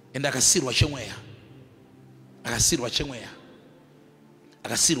 And akasirwa chemweya. Akasirwa chemweya.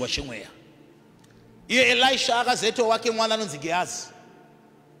 Akasirwa chemweya. Iye Elisha akazeto wake mwana nonzi Gehazi.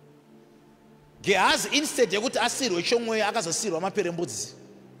 Gehazi instead yekuti asirwe chemweya akazosirwa maperembudzi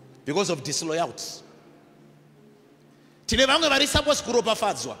because of disloyalty. Tine vamwe vari supposed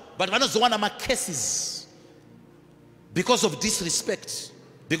kuropafadzwa but vanozowana ma cases because of disrespect,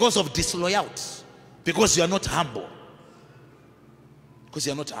 because of disloyalty, because you are not humble. Because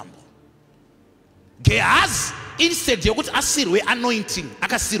you are not humble. Gehazi instead yekuti asirwe anointing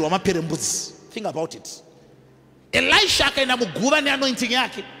akasirwa maperembudzi. Think about it. Elisha akaenda muguva neanointing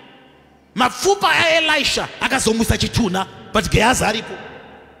yake. Mapfupa ya Elisha akazomusa chituna, but Gehazi aripo.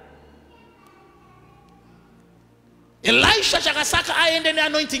 Elisha chakasaka aende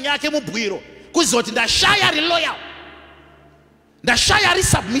neanointing yake mubwiro kuzoti ndashaya ari loyal. ndashaya ari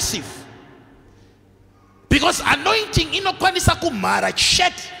submissive, because anointing inokwanisa kumhara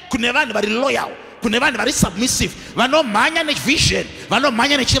chete kune vanhu vari loyal, kune vanhu vari submissive, vanomhanya nevision,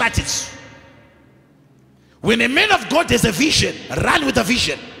 vanomhanya nechiratidzo. When a man of God has a vision, run with the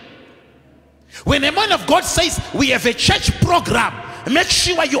vision. When a man of God says we have a church program, make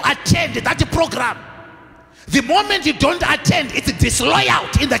sure you attend that program. The moment you don't attend, it's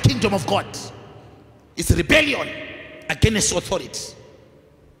disloyalty in the kingdom of God. It's rebellion against authority.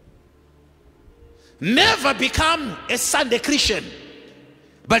 Never become a Sunday Christian,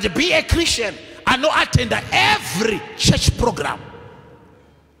 but be a Christian and not attend every church program.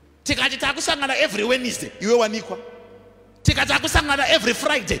 Tikati takusangana every Wednesday, iwe wanikwa. Tikati takusangana every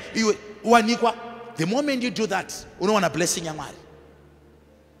Friday, iwe wanikwa. The moment you do that, unaona blessing ya Mwari.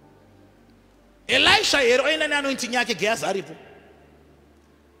 Elisha yero ina anointing yake geazi aripo.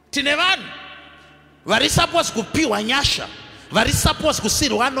 Tine vanhu vari supposed kupiwa nyasha, vari supposed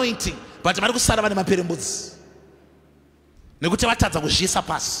kusirwa anointing, but vari kusara vane maperembudzi nekuti vatadza kuzviisa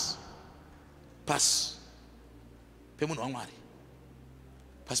pasi pemunhu waMwari,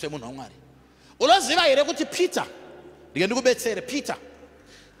 pasi pemunhu waMwari. Unoziva here kuti Peter, ndikubetsere Peter,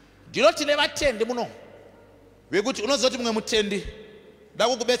 ndinoti nevatendi muno vekuti unozoti mumwe mutendi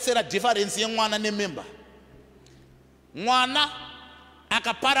ndakukubetsera difference yemwana nememba. Mwana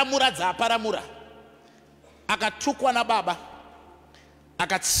akaparamura dzaaparamura, akatukwa nababa,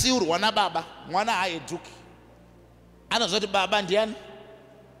 akatsiurwa nababa, mwana haeduki. Anozoti baba ndiani?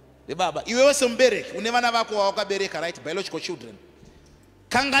 Baba. Iwewe semubereki une vana vako wawakabereka, right? Biological children.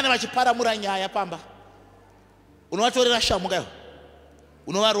 Kangane vachiparamura nyaya pamba, unovatorera shamuka ivo,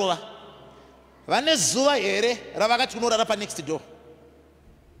 unovarova. Vane zuva here ravakati unorara pa next door,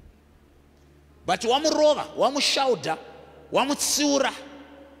 but wamurova, wamushauda, wamutsiura,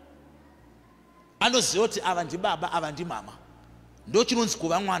 anoziva kuti ava ndibaba, ava ndimama. Ndo chinonzi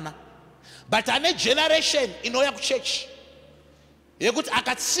kuva mwana. But ane generation inouya kuchechi yekuti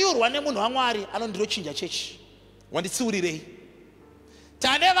akatsiurwa nemunhu waMwari anondirochinja chechi, wanditsiurirei.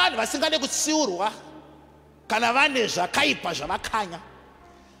 Tane vanhu vasingade kutsiurwa kana vane zvakaipa zvavakanya.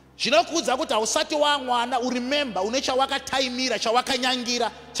 Zvinokuudza kuti hausati wamwana uremember une chawakataimira,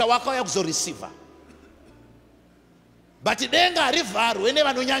 chawakanyangira, chawakauya kuzoreceiva. But denga harivharwe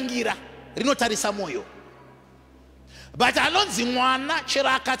nevanonyangira, rinotarisa moyo. But anonzi mwana chero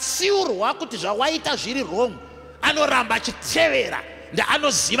akatsiurwa kuti zvawaita zviri wrong, anoramba achitevera,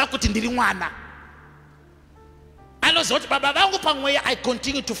 anoziva kuti ndiri mwana. Anoziva kuti baba vangu pamweya, I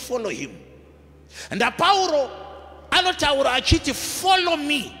continue to follow him. Paulo anotaura achiti follow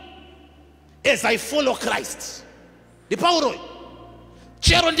me as I follow Christ. Paulo,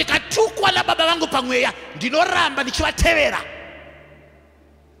 chero ndikatukwa nababa vangu pamweya, ndinoramba ndichivatevera,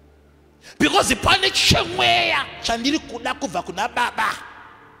 because pane chemweya chandiri kuda kubva kuna baba.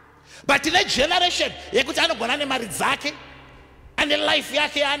 But in a generation yekuti anogona nemari dzake, ane life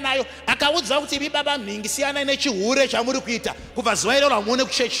yake anayo, akaudza kuti ibi baba mingi siyana nechihure chamuri kuita, kubva zuva iroro hamuone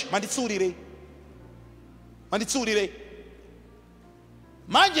kuchechi, manditsiurirei, manditsiurirei.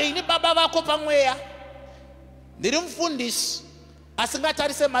 Manje ini baba vako pamweya, ndiri mufundisi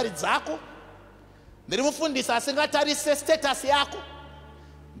asingatarise mari dzako, ndiri mufundisi asingatarise status yako,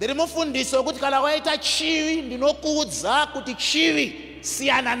 ndiri mufundisi wekuti kana waita chivi ndinokuudza kuti chivi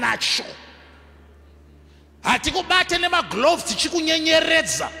siyana nacho. Hatikubate nemagloves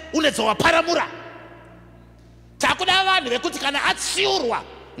tichikunyenyeredza unedza waparamura. Takuda vanhu vekuti kana atsiurwa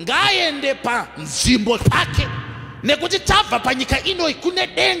ngaaende panzvimbo pake, nekuti tabva panyika ino kune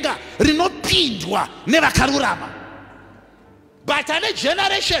denga rinopindwa nevakarurama. But ane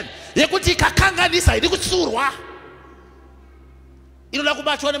generation yekuti ikakanganisa iri kutsiurwa, inoda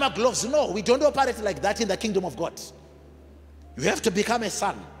kubatwa nemagloves. No, we don't operate like that in the kingdom of God. You have to become a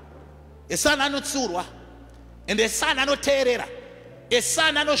son. A son anotsiurwa, and a son anoteerera, a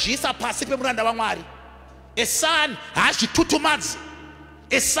son anozviisa pasi pemuranda waMwari, a son haachitutumadzi,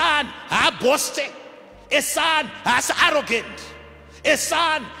 a son haaboste, a son haasi arrogant, a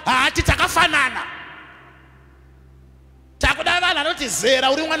son haati takafanana. Takuda vanhu anoti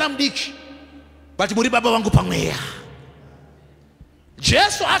zera uri mwana mudiki, but muri baba vangu pamweya.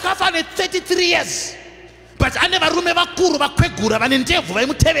 Jesu akafa ne 33 years, but ane varume vakuru vakwegura vane ndebvu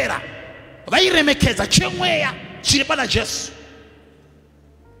vaimutevera, vairemekedza chemweya chiri pana Jesu.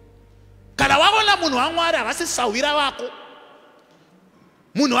 Kana waona munhu waMwari havasi sawira vako,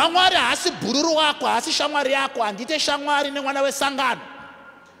 munhu waMwari haasi bhururu wako, haasi shamwari yako. Handite shamwari nemwana wesangano,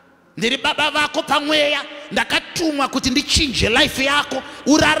 ndiri baba vako pamweya. Ndakatumwa kuti ndichinje life yako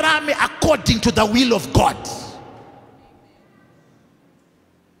urarame according to the will of God.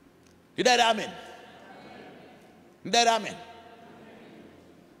 Did that amen? Did that amen?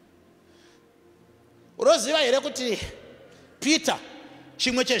 unoziva here kuti Peter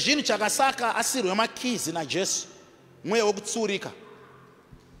chimwe chezvinhu chakasaka asirwe makizi naJesu mweya wokutsurika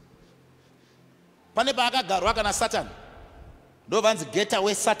pane paakagarwa kana Satani ndovanzi get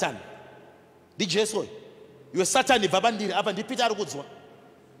away Satan ndiJesu iwe Satani bva pandiri apa ndi Peter ari kudzwa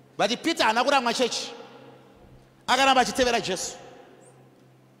but Peter haana kuramwa chechi akaramba achitevera Jesu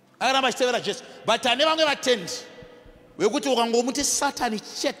but ane vamwe vatendi wekuti ukangomuti Satani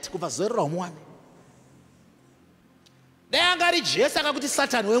chete kubva zorera umuwane dai anga ari Jesu akakuti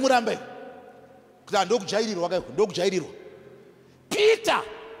Satani wemurambe kuti ndokujairirwa kaiko ndokujairirwa Peter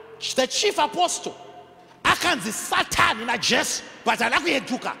the chief apostle akanzi Satani naJesu but haana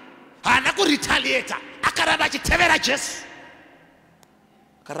kueduka haana kuretaliata akaramba achitevera Jesu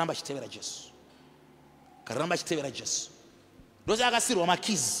akaramba achitevera Jesu ndozi akasirwa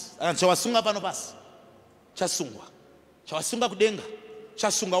makizi akanzi chawasunga pano pasi chawasunga kudenga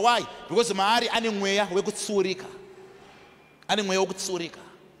chasunga why because maari ane mweya wekutsurika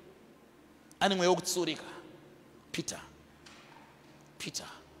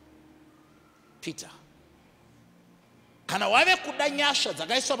Peter kana wave kuda nyasha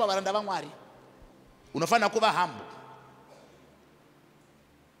dzakaiswa pavaranda vaMwari unofanira kuva humble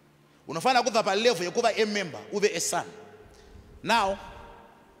unofanira kubva palevel yekuva a member uve a son. Now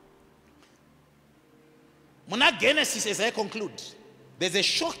muna Genesis, as I conclude, there's a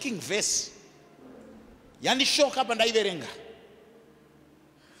shocking verse yandishoka pandaiverenga.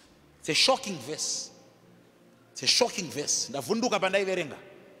 It's a shocking verse ndavhunduka pandaiverenga,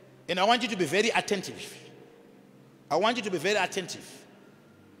 and I want you to be very attentive.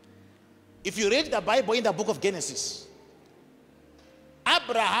 If you read the Bible in the book of Genesis,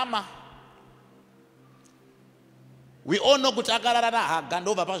 Abraham, we all know kuti akarara naHaga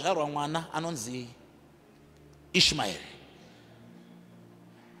ndobva pazvarwa mwana anonzi Ishmael.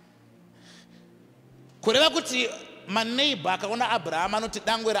 Kureva kuti maneighbor akaona Abraham anoti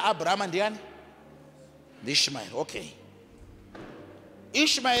dangwe raAbraham ndiani? Ishmael. Okay.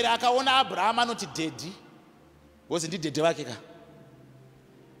 Ishmael akaona Abraham anoti daddy. Wozi ndi daddy wake ka.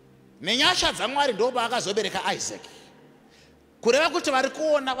 Nenyasha dzaMwari ndoba akazobereka Isaac. Kureva kuti vari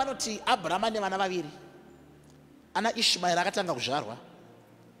kuona vanoti Abraham ane vana vaviri. Ana Ishmael akatanga kuzvarwa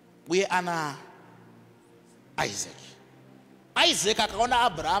uye ana Isaac. Isaac akaona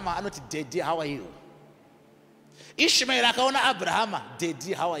Abraham anoti daddy, how are you? Ishmael akaona Abraham,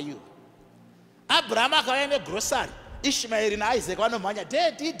 daddy, how are you? Abraham akauya negrocery, Ishmael na Isaac vanomhanya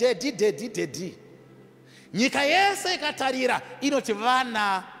daddy. Nyika yese ikatarira inoti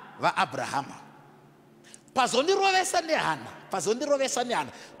vana vaAbrahama. Pazondirovesa nehana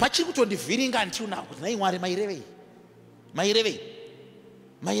pachiri kutondivhiringa until now kuti nai Mwari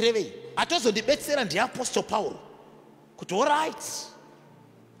mairevei atozondibetsera ndiapostle Paul kuti all right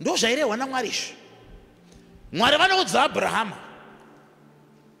ndo zvairehwa naMwari izvi. Mwari vanoudza Abrahama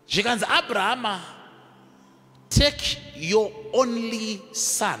zvikanzi Abrahama, take your only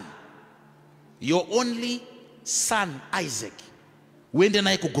son Isaac uende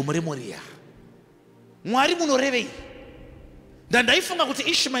naye kugomo reMoriya. Mwari munorevei? Ndaifunga kuti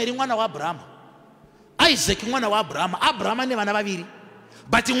Ishmael mwana waAbrahama, Isaac mwana waAbrahama, Abrahama ne vana vaviri,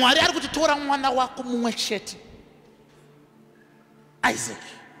 but Mwari ari kuti tora mwana wako mumwe chete, Isaac.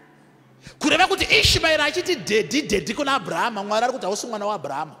 Kureva kuti Ishmael achiti daddy kuna Abrahama, Mwari ari kuti hausi mwana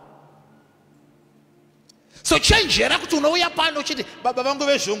waAbrahama. So change era kuti unouya pano uchiti baba vangu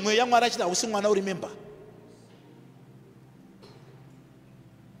vezvomwe yaMwari achiti hausi mwana urimember.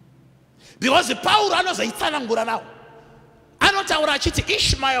 Because Paul anozoitsanangura nawo anotaura achiti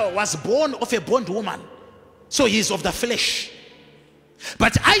Ishmael was born of a bondwoman, so he is of the flesh,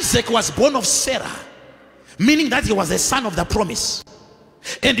 but Isaac was born of Sarah, meaning that he was a son of the promise.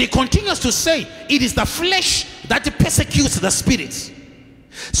 And he continues to say it is the flesh that persecutes the spirit.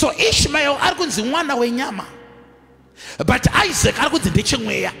 So Ishmael ari kunzi mwana wenyama, but Isaac ari kunzi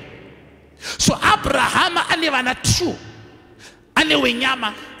ndechemweya. So Abraham ane vana two, ane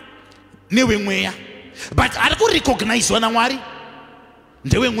wenyama newe mweya, but ari kurecognizwa naMwari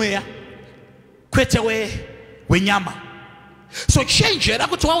ndewe mweya kwete wenyama. So change era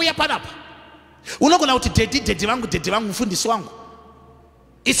kuti wauya panapa unogona kuti daddy vangu mufundisi wangu.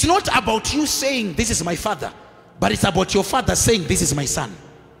 It's not about you saying this is my father, but it's about your father saying this is my son.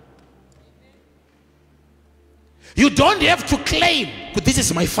 You don't have to claim this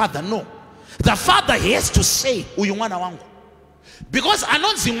is my father. No, the father has to say uyu mwana wangu, because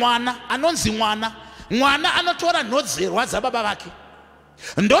anonzi mwana anotora nhodzerwa dzababa vake.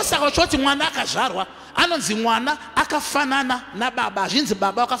 Ndosaka choti mwana akazvarwa anonzi mwana akafanana nababa, zvinzi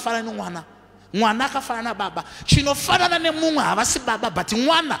baba akafanana nomwana. mwana akafanana nababa. Chinofanana nemumwe havasi baba, but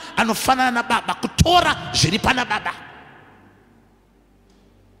mwana anofanana nababa kutora zviri pana baba.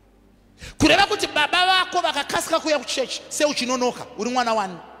 Kureva kuti baba vako vakakasika kuya kuchechi seuchinonoka, uri mwana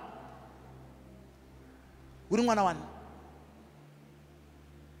wani? Uri mwana wani?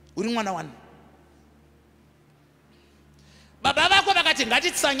 Uri mwana wani? Baba vako vakati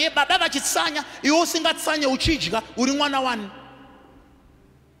ngatitsanye, baba vachitsanya, iwe usingatsanye uchidya, uri mwana wani?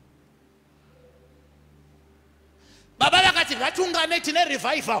 Baba vakati ngatiungane tine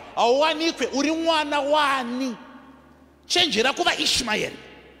revival, hauwanikwe, uri mwana wani? Chenjera kuva Ishmael.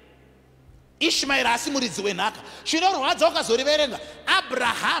 Ishmael asi muridzi wenhaka. Zvinorwadza ukazoriverenga.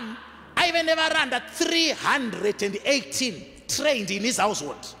 Abraham aive nevaranda 318 trained in his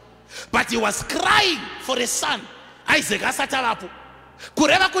household, but he was crying for a son. Isaac asati avapo.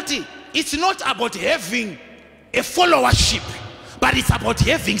 Kureva kuti it's not about having a followership, but it's about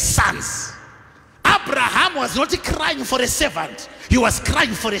having sons. Abraham was not crying for a servant, he was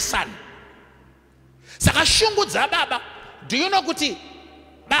crying for a son. Saka shungudza baba. Do you know kuti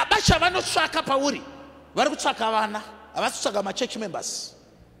baba chavanotsvaka pauri vari kutsvaka vana, havasi kutsvaka machurch members.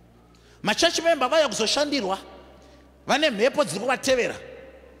 Machurch member vaya kuzoshandirwa, vane mhepo dziri kuvatevera,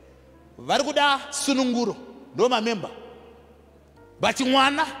 vari kuda sununguro, ndo mamemba. But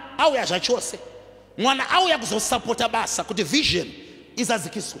mwana auya zvachose, mwana auya kuzosapota basa kuti vision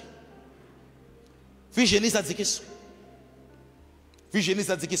izadzikiswe. Vision izadzikiswe. Vision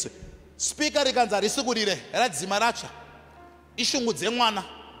izadzikiswe. Speaker rikanzi harisikurire radzima ratsva, ishungudze mwana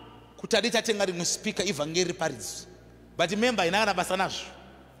kuti aditatenga rimwe speaker ivhangeri riparidzi. But member ina kana basa nazvo,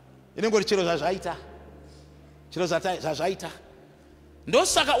 inengori chiro zvazvaita, chiro zvazvaita.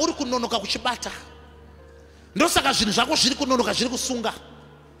 Ndosaka uri kunonoka kuchibata, ndosaka zvinhu zvako zviri kunonoka zviri kusunga,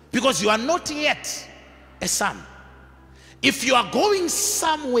 because you are not yet a son. If you are going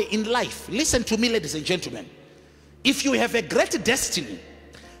somewhere in life, listen to me, ladies and gentlemen. If you have a great destiny,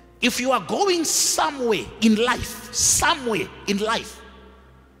 if you are going somewhere in life,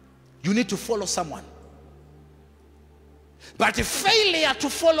 you need to follow someone. But a failure to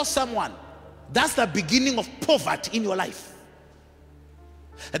follow someone, that's the beginning of poverty in your life.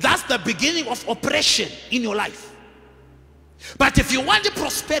 That's the beginning of oppression in your life. But if you want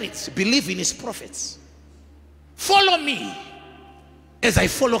prosperity, believe in his prophets. Follow me as I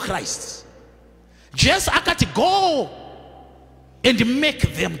follow Christ. Just akati go and make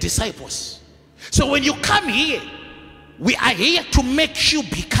them disciples. So when you come here, we are here to make you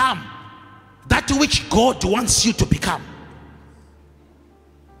become that which God wants you to become.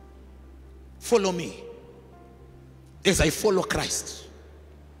 Follow me as I follow Christ.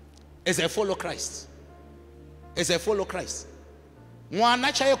 As I follow Christ. As I follow Christ.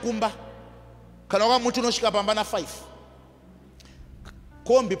 Mwana chaye kumba kana wa mutu unosvika pambana 5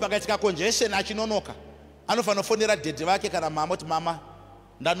 kombi pakati ka congestion achinonoka, anofanira kufonera dedhe vake kana mama kuti mama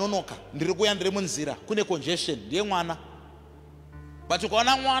ndanonoka, ndiri kuya ndiri munzira kune congestion, ndiye mwana. But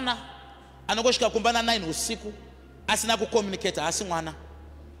ukaona mwana anongosvika kumbana 9 usiku asina kucommunicate, asi mwana.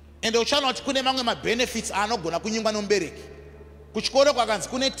 Ende uchaona kuti kune mamwe mabenefits anogona kunyingwa nomubereki. Kuchikoro kwakanzi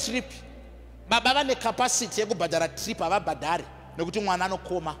kune trip, baba vane capacity yekubhadhara trip havabhadhari nekuti mwana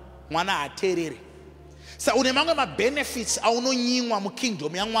anokoma, mwana haterere. Sa une mamwe mabenefits aunonyimwa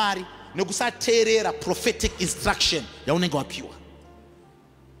mukingdom yaMwari nekusateerera prophetic instruction yaunenge wapiwa.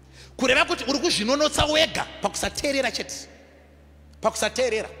 Kureva kuti uri kuzvinonotsa wega pakusateerera chete.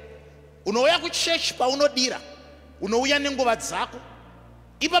 Pakusateerera. Unouya kuchechi paunodira, unouya nenguva dzako,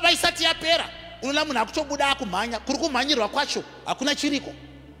 ipapa isati yapera unoona munhu akutobuda akumhanya, kuri kumhanyirwa kwacho hakuna chiriko.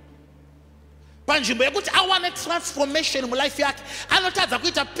 Panzvimbo yekuti awane transformation mulife yake, anotadza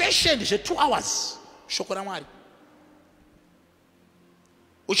kuita patient zve2 hours shoko raMwari.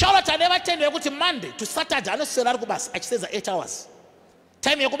 Uchaona tane vatende yekuti Monday to Saturday anoswera ari kubasa achisedza 8 hours.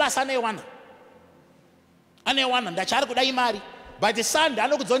 Time yekubasa anewana ndachari kudai mari, but the Sunday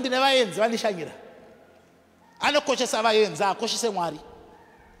anokudza ndine vaenzi vandishanyira, anokoshesa vaenzi akoshese Mwari.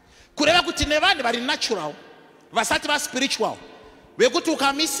 Kureva kuti nevanhu vari natural vasati va spiritual, vekuti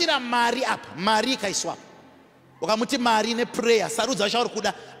ukamisira mari apa, mari ikaiswa apa, ukamuti mari neprayer, sarudza chauri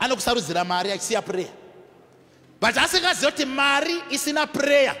kuda, anokusarudzira mari achisiya prayer. But asingazivi kuti mari isina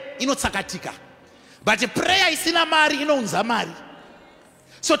prayer inotsakatika, but prayer isina mari inounza mari.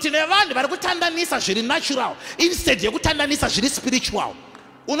 So tine vanhu vari kutandanisa zviri natural instead yekutandanisa zviri spiritual.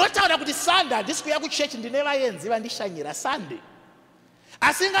 Unotaura kuti Sunday handisi kuya kuchechi, ndine vaenzi vandishanyira Sunday.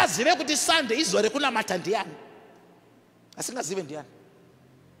 Asingazive kuti Sunday izuva rekunamata ndiani. Asingazive ndiani.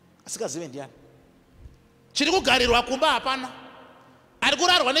 Asingazive ndiani. Chiri kugarirwa kumba hapana. Ari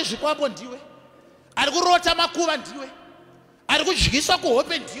kurarwa nezvikwapo ndiwe. Ari kurota makuva ndiwe. ari kudyiswa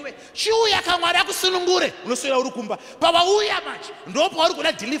kuhope ndiwe chiuya kamwari akusunungure unoswera uri kumba pavauya macho ndo pauri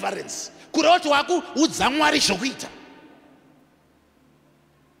kuda deliverance kureva kuti wakuudza mwari zvokuita.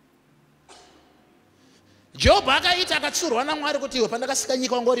 Jobho akaita akatsurwa naMwari kuti iwe pandakasika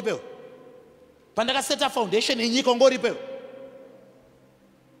nyika wanga uripewo, pandakaseta foundation yenyika wanga uripewo.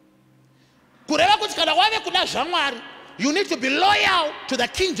 Kureva kuti kana wave kuda zvaMwari, you need to be loyal to the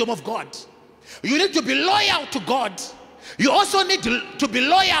kingdom of God. You need to be loyal to God. You also need to be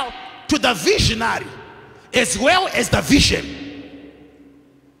loyal to the visionary as well as the vision.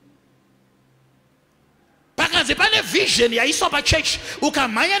 Pakanzi pane vision yaiswa pachurch,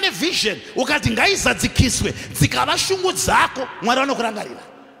 ukamhanya nevision ukati ngaizadzikiswe dzikava shungu dzako, Mwari anokurangarira.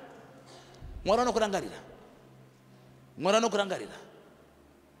 Mwari anokurangarira. Mwari anokurangarira.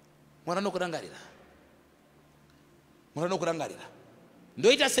 Mwari anokurangarira. Mwari anokurangarira.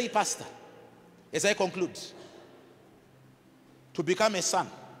 Ndoita sei pastor, as I conclude, to become a son.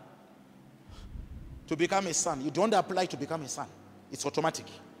 To become a son, you don't apply to become a son. It's automatic.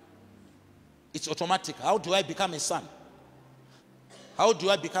 It's automatic. How do I become a son? How do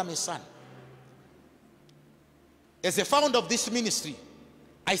I become a son? As a founder of this ministry,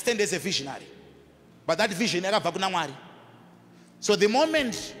 I stand as a visionary. But that visionary, so the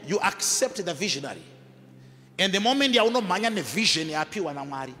moment you accept the visionary, and the moment you know the vision,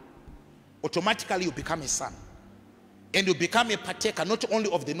 automatically you become a son. And you become a partaker not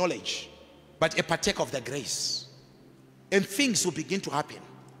only of the knowledge, but a partaker of the grace. And things will begin to happen.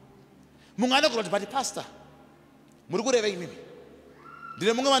 But pastor,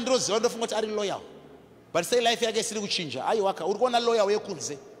 loyal. But say life yake siri kuchinja. Ayi waka urikona loyal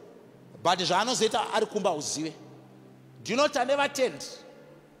wekunze. But jano zeta ari kumba uziwe. Do you know what I never attend?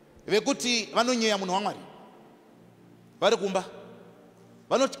 Vekuti vanonyeya munhu waMwari. Vari kumba.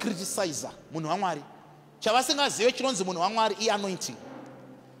 Vanoti criticize munhu waMwari. Chavasingazive chinonzi munhu waMwari I anointing.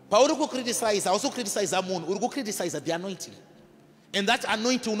 Pauri ku criticize, also criticize munhu, uri ku criticize the anointing. And that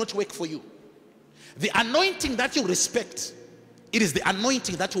anointing will not work for you. The anointing that you respect, it is the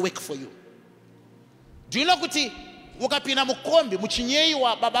anointing that will work for you. Do you know kuti ukapina mukombi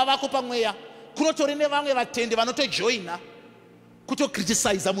muchinyeiwa baba vako pamweya kunotori nevamwe vatendi vanotojoina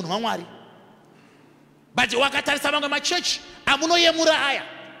kutocriticize munhu waMwari. But wakatarisa vamwe machechi amunoyemura aya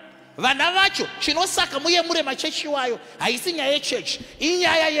vana vacho chinosaka muyemure machechi wayo haisi nyaya yechechi,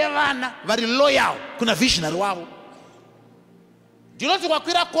 inyaya yevana vari loyal kuna visionary wavo. Ndinoti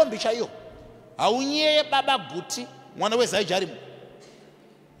kwakwira kombi chaiyo haunyeye baba guti mwana wezaijarimu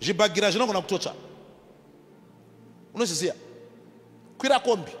zvibagira zvinogona kutotsva. Unozviziva kwira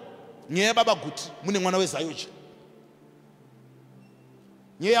kombi nyaya baba guti mune mwana wezayoji,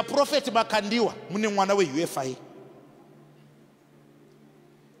 nyaya profeti makandiwa mune mwana weUFI,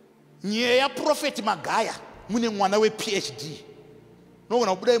 nyaya profeti magaya mune mwana wePhD.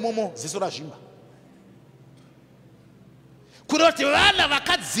 Nogona kubuda imomo ziso razvimba. Kuroti vana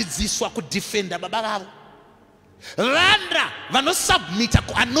vakadzidziswa kudefenda baba vavo, vana vanosubmita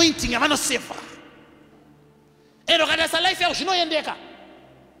ku anointing yavanoseva, eno kadasa life yavo zvinoendeka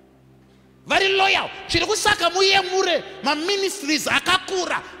vari loyal. Chiri kusaka muyemure maministries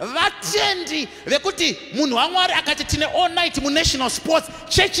akakura vatendi vekuti munhu waMwari akati tine all night munational sports,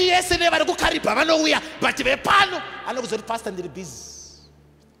 chechi yese nevari kukaribha vanouya, but vepano anokuzoti pastor ndiri busy,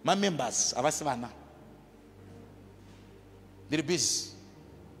 mamembers havasi vana, ndiri busy.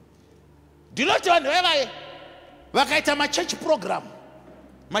 Ndinoti vanhu vevaye vakaita machurch program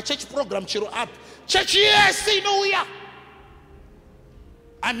chiro up, chechi yese inouya.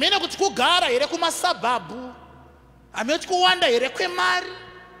 Amene kuti kugara here kumasabhabhu, amene kuti kuwanda here kwemari,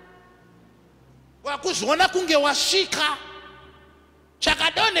 wakuzviona kunge wasvika.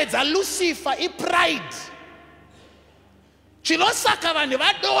 Chakadonedza Lucifer ipride. Chinosaka vanhu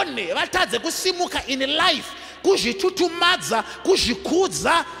vadonhe vatadze kusimuka in life, kuzvitutumadza,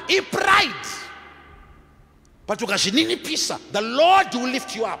 kuzvikudza ipride. But ukazvininipisa, the Lord will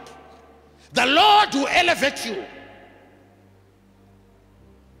lift you up. The Lord will elevate you.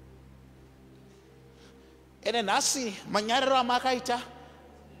 Ene nasi manyariro amakaita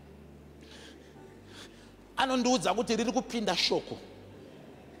anondiudza kuti riri kupinda shoko,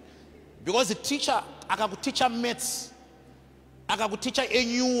 because the teacher akakuticha maths, akakuticha a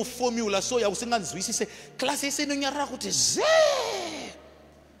new formula, so yakusinganzwisise class yese inonyarira kuti ze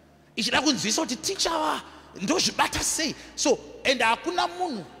ichida kunzwisa kuti teacher wa ndozvibata sei. So and hakuna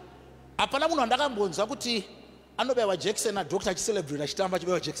munhu, hapana munhu andakambonzwa kuti anobewa Jackson na doctor achicelebrate achitamba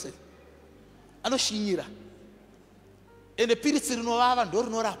achibewa Jackson, anoshinyira. Ende piritsi rinovava ndo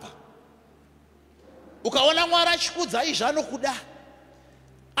rinorapa. Ukaona Mwari achikudza izvanokuda,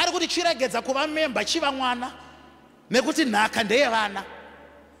 ari kuti chiregedza kuva memba chiva mwana, nekuti nhaka ndeyevana,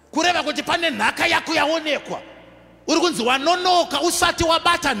 kureva kuti pane nhaka yako yaonekwa, uri kunzi wanonoka usati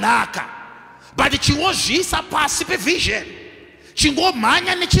wabata nhaka, but chingozviisa pasi pevision,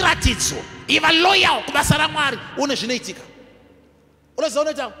 chingomhanya nechiratidzo, iva loyal kubasa raMwari, une zvinoitika.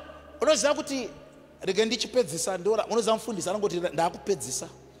 Unoziva kuti rege ndichipedzisa ndora, unoziva mufundisi anongoti ndaakupedzisa,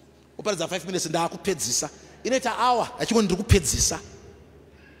 uparidza 5 minutes ndaakupedzisa, inoita hour achingoti ndiri kupedzisa.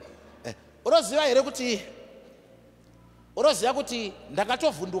 Unoziva here kuti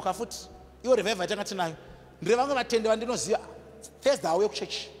ndakatovhunduka futi, iwo revival yatanga tinayo, ndire vamwe vatende vandinoziva Thursday auye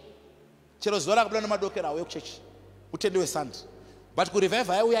kuchechi, chero zuva rakabuda nemadokero auye kuchechi, utende weSunday, but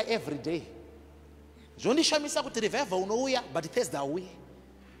kurevival yauya every day. Zvondishamisa kuti revival unouya but Thursday auye.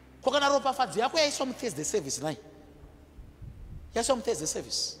 Kokana ropafadzo yako yaiswa muThursday service nai, yaiswa muThursday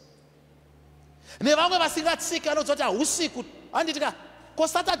service. Nevamwe vasingatsiki vanozoti usiku, anditika ko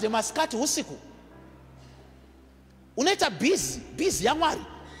Saturday masikati usiku unoita busy yaMwari,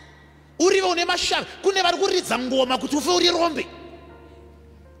 urive une mashavi. Kune vari kuridza ngoma kuti ufe uri rombe,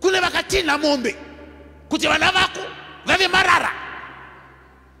 kune vakatinha mombe kuti vana vako vave marara.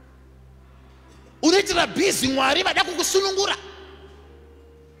 Unoitira busy Mwari, vada kukusunungura.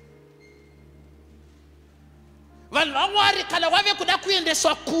 Vanhu vaMwari, kana wave kuda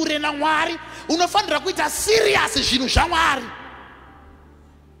kuendeswa kure naMwari, unofanira kuita serious zvinhu zvaMwari.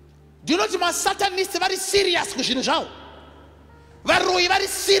 Do you know kuti masatanists vari serious kuzvinhu zvavo? Varoyi vari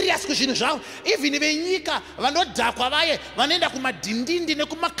serious kuzvinhu zvavo. Even venyika vanodhakwa vaye, vanoenda kumadhindindi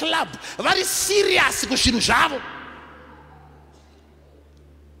nekumaklub, vari serious kuzvinhu zvavo.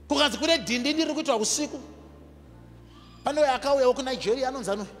 Kukanzi kune dhindindi riri kuitwa usiku, pane akauyawo kuNigeria,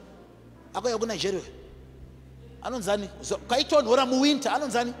 anonzani? Akauya kuNigeria anonzani? Kaitonhora muwinter,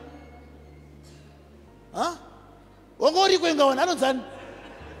 anonzani? Wangori kwengaona, anonzani?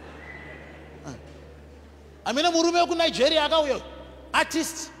 Amina murume wekuNigeria akauya,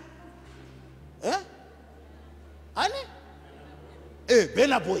 artist. Ani?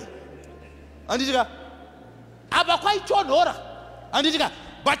 Burna Boy. Anditika apa kwaitonhora, anditika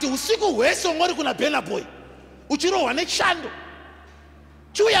but usiku hwese ungori kuna Burna Boy, uchirohwa nechando,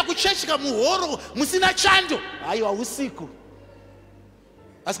 chiuya kuchechi kamuhoro musina chando, haiwa usiku.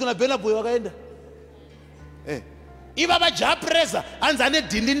 Asi kuna Burna Boy wakaenda. Iva vajapreza anzane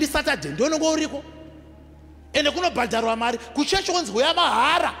dhindindi Saturday ndonongo uriko, ende kunobhadharwa mari kuchechi kunzi uya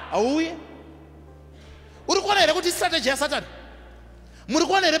mahara auye. Uri kuona here kuti strategy yaSatani? Muri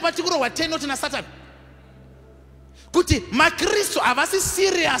kuona here patikurohwa 10 noti naSatani kuti maKristu havasi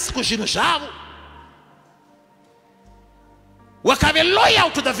serious kuzvinhu zvavo? Wakave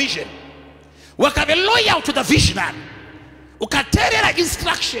loyal to the vision, wakave loyal to the visionary, ukateerera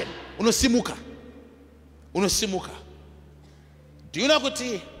instruction, unosimuka. Do you know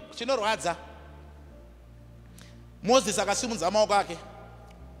kuti chinorwadza? Moses akasimudza maoko ake,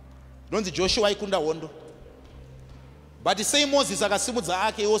 nonzi Joshua aikunda hondo, but sei Moses akasimudza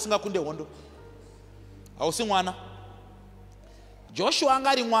ake iwe usingakunde hondo? Hausi mwana. Joshua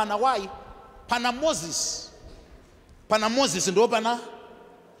angari mwana. Why? Pana Moses ndo pana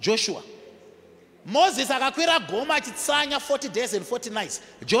Joshua. Moses akakwira goma achitsanya 40 days and 40 nights.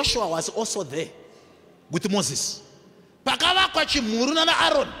 Joshua was also there with Moses. Pakavakwa chimhuru na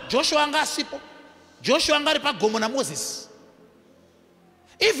Aaron, Joshua anga asipo. Joshua angari pagomo na Moses.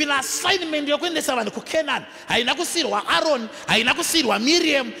 Even assignment yokuendesa vanhu kuCanaan haina kusirwa Aaron, haina kusirwa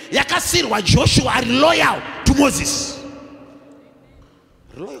Miriam, yakasirwa Joshua. Ari loyal to Moses,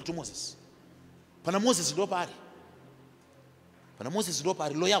 loyal to Moses. Pana Moses ndo pari,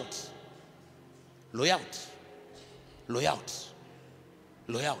 loyalty.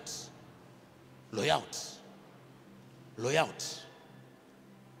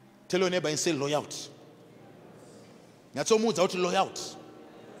 Tell your neighbor and say loyalty. Nyatsomudza kuti loyalty.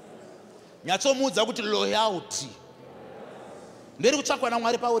 Nyatsomudza kuti loyalty ndiri kutsvakwa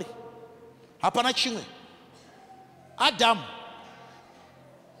naMwari pauri, hapana chimwe. Adamu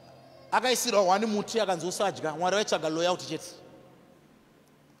akaisirwa wani muti akanzi usadya, Mwari vaitsvaga loyalty chete.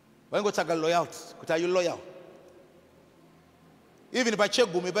 Vaingotsvaga loyalty kuti are you loyal? Even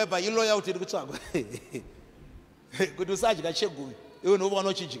pachegumi paipa iloyalty iri kutsvagwa kuti usadya chegumi, iwe ndouva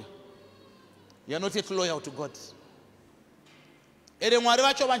unochidya. You are not yet loyal to God. Ere Mwari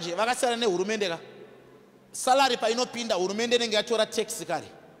vacho vanje vakasara nehurumende ka salary painopinda hurumende inenge yatora tax kare.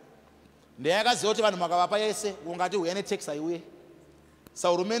 Ndeyakaziva kuti vanhu makavapa yese ungati uya netax aiuye. Sa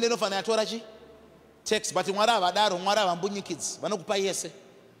hurumende inofanira yatora chi tax, but Mwari havadaro, Mwari havambunyikidzi, vanokupa yese.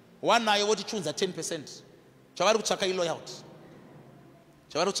 Wanayo votichunza 10%. Chavari kutsvaka iloyalty.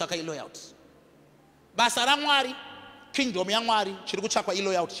 Basa raMwari, kingdom yaMwari chiri kutsvakwa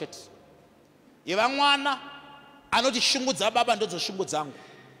iloyalty chete. Iva mwana anoti shungu dzababa ndodzo shungu dzangu.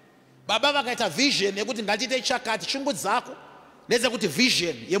 Baba vakaita vision yekuti ngatiite chakati, shungu dzako ndedzekuti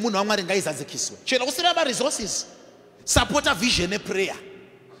vision yemunhu waMwari ngaizadzikiswe. Chero kusina resources, supporta vision yeprayer,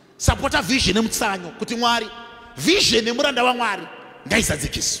 supporta vision yemutsanyo, kuti Mwari vision yemuranda waMwari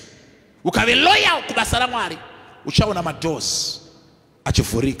ngaizadzikiswe. Ukave loyal kubasa raMwari, uchaona madoors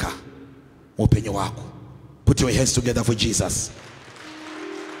achivhurika muupenyu wako. Put your hands together for Jesus.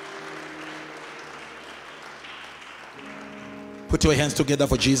 Put your hands together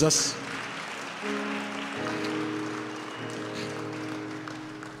for Jesus.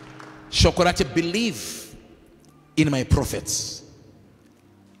 Shokorati, believe in my prophets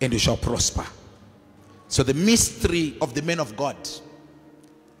and you shall prosper. So the mystery of the men of God,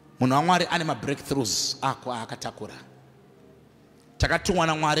 munhu waMwari ane breakthroughs ako akatakura. Takatumwa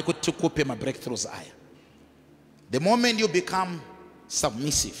naMwari kuti tikupe breakthroughs aya. The moment you become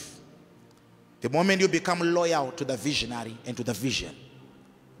submissive, the moment you become loyal to the visionary and to the vision,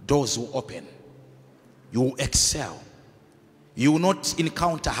 doors will open. You will excel. You will not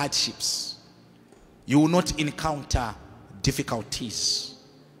encounter hardships. You will not encounter difficulties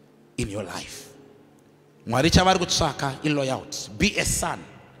in your life. Mwari chavari kutsvaka in loyalty. Be a son.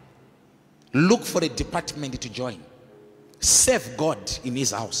 Look for a department to join. Serve God in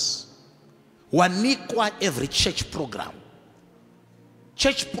his house. Wanikwa every church program.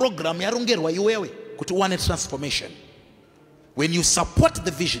 Church program yarongerwa iwewe kuti uwane transformation. When you support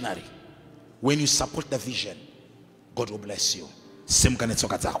the visionary, when you support the vision, God will bless you. Simkane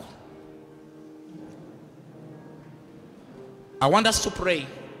tsoka dzako. I want us to pray.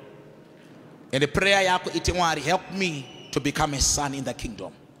 And the prayer yako iti, Mwari, help me to become a son in the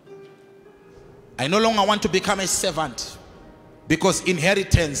kingdom. I no longer want to become a servant, because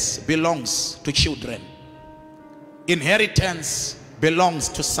inheritance belongs to children. Inheritance belongs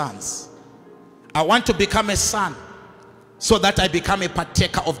to sons. I want to become a son so that I become a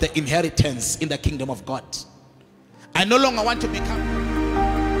partaker of the inheritance in the kingdom of God. I no longer want to become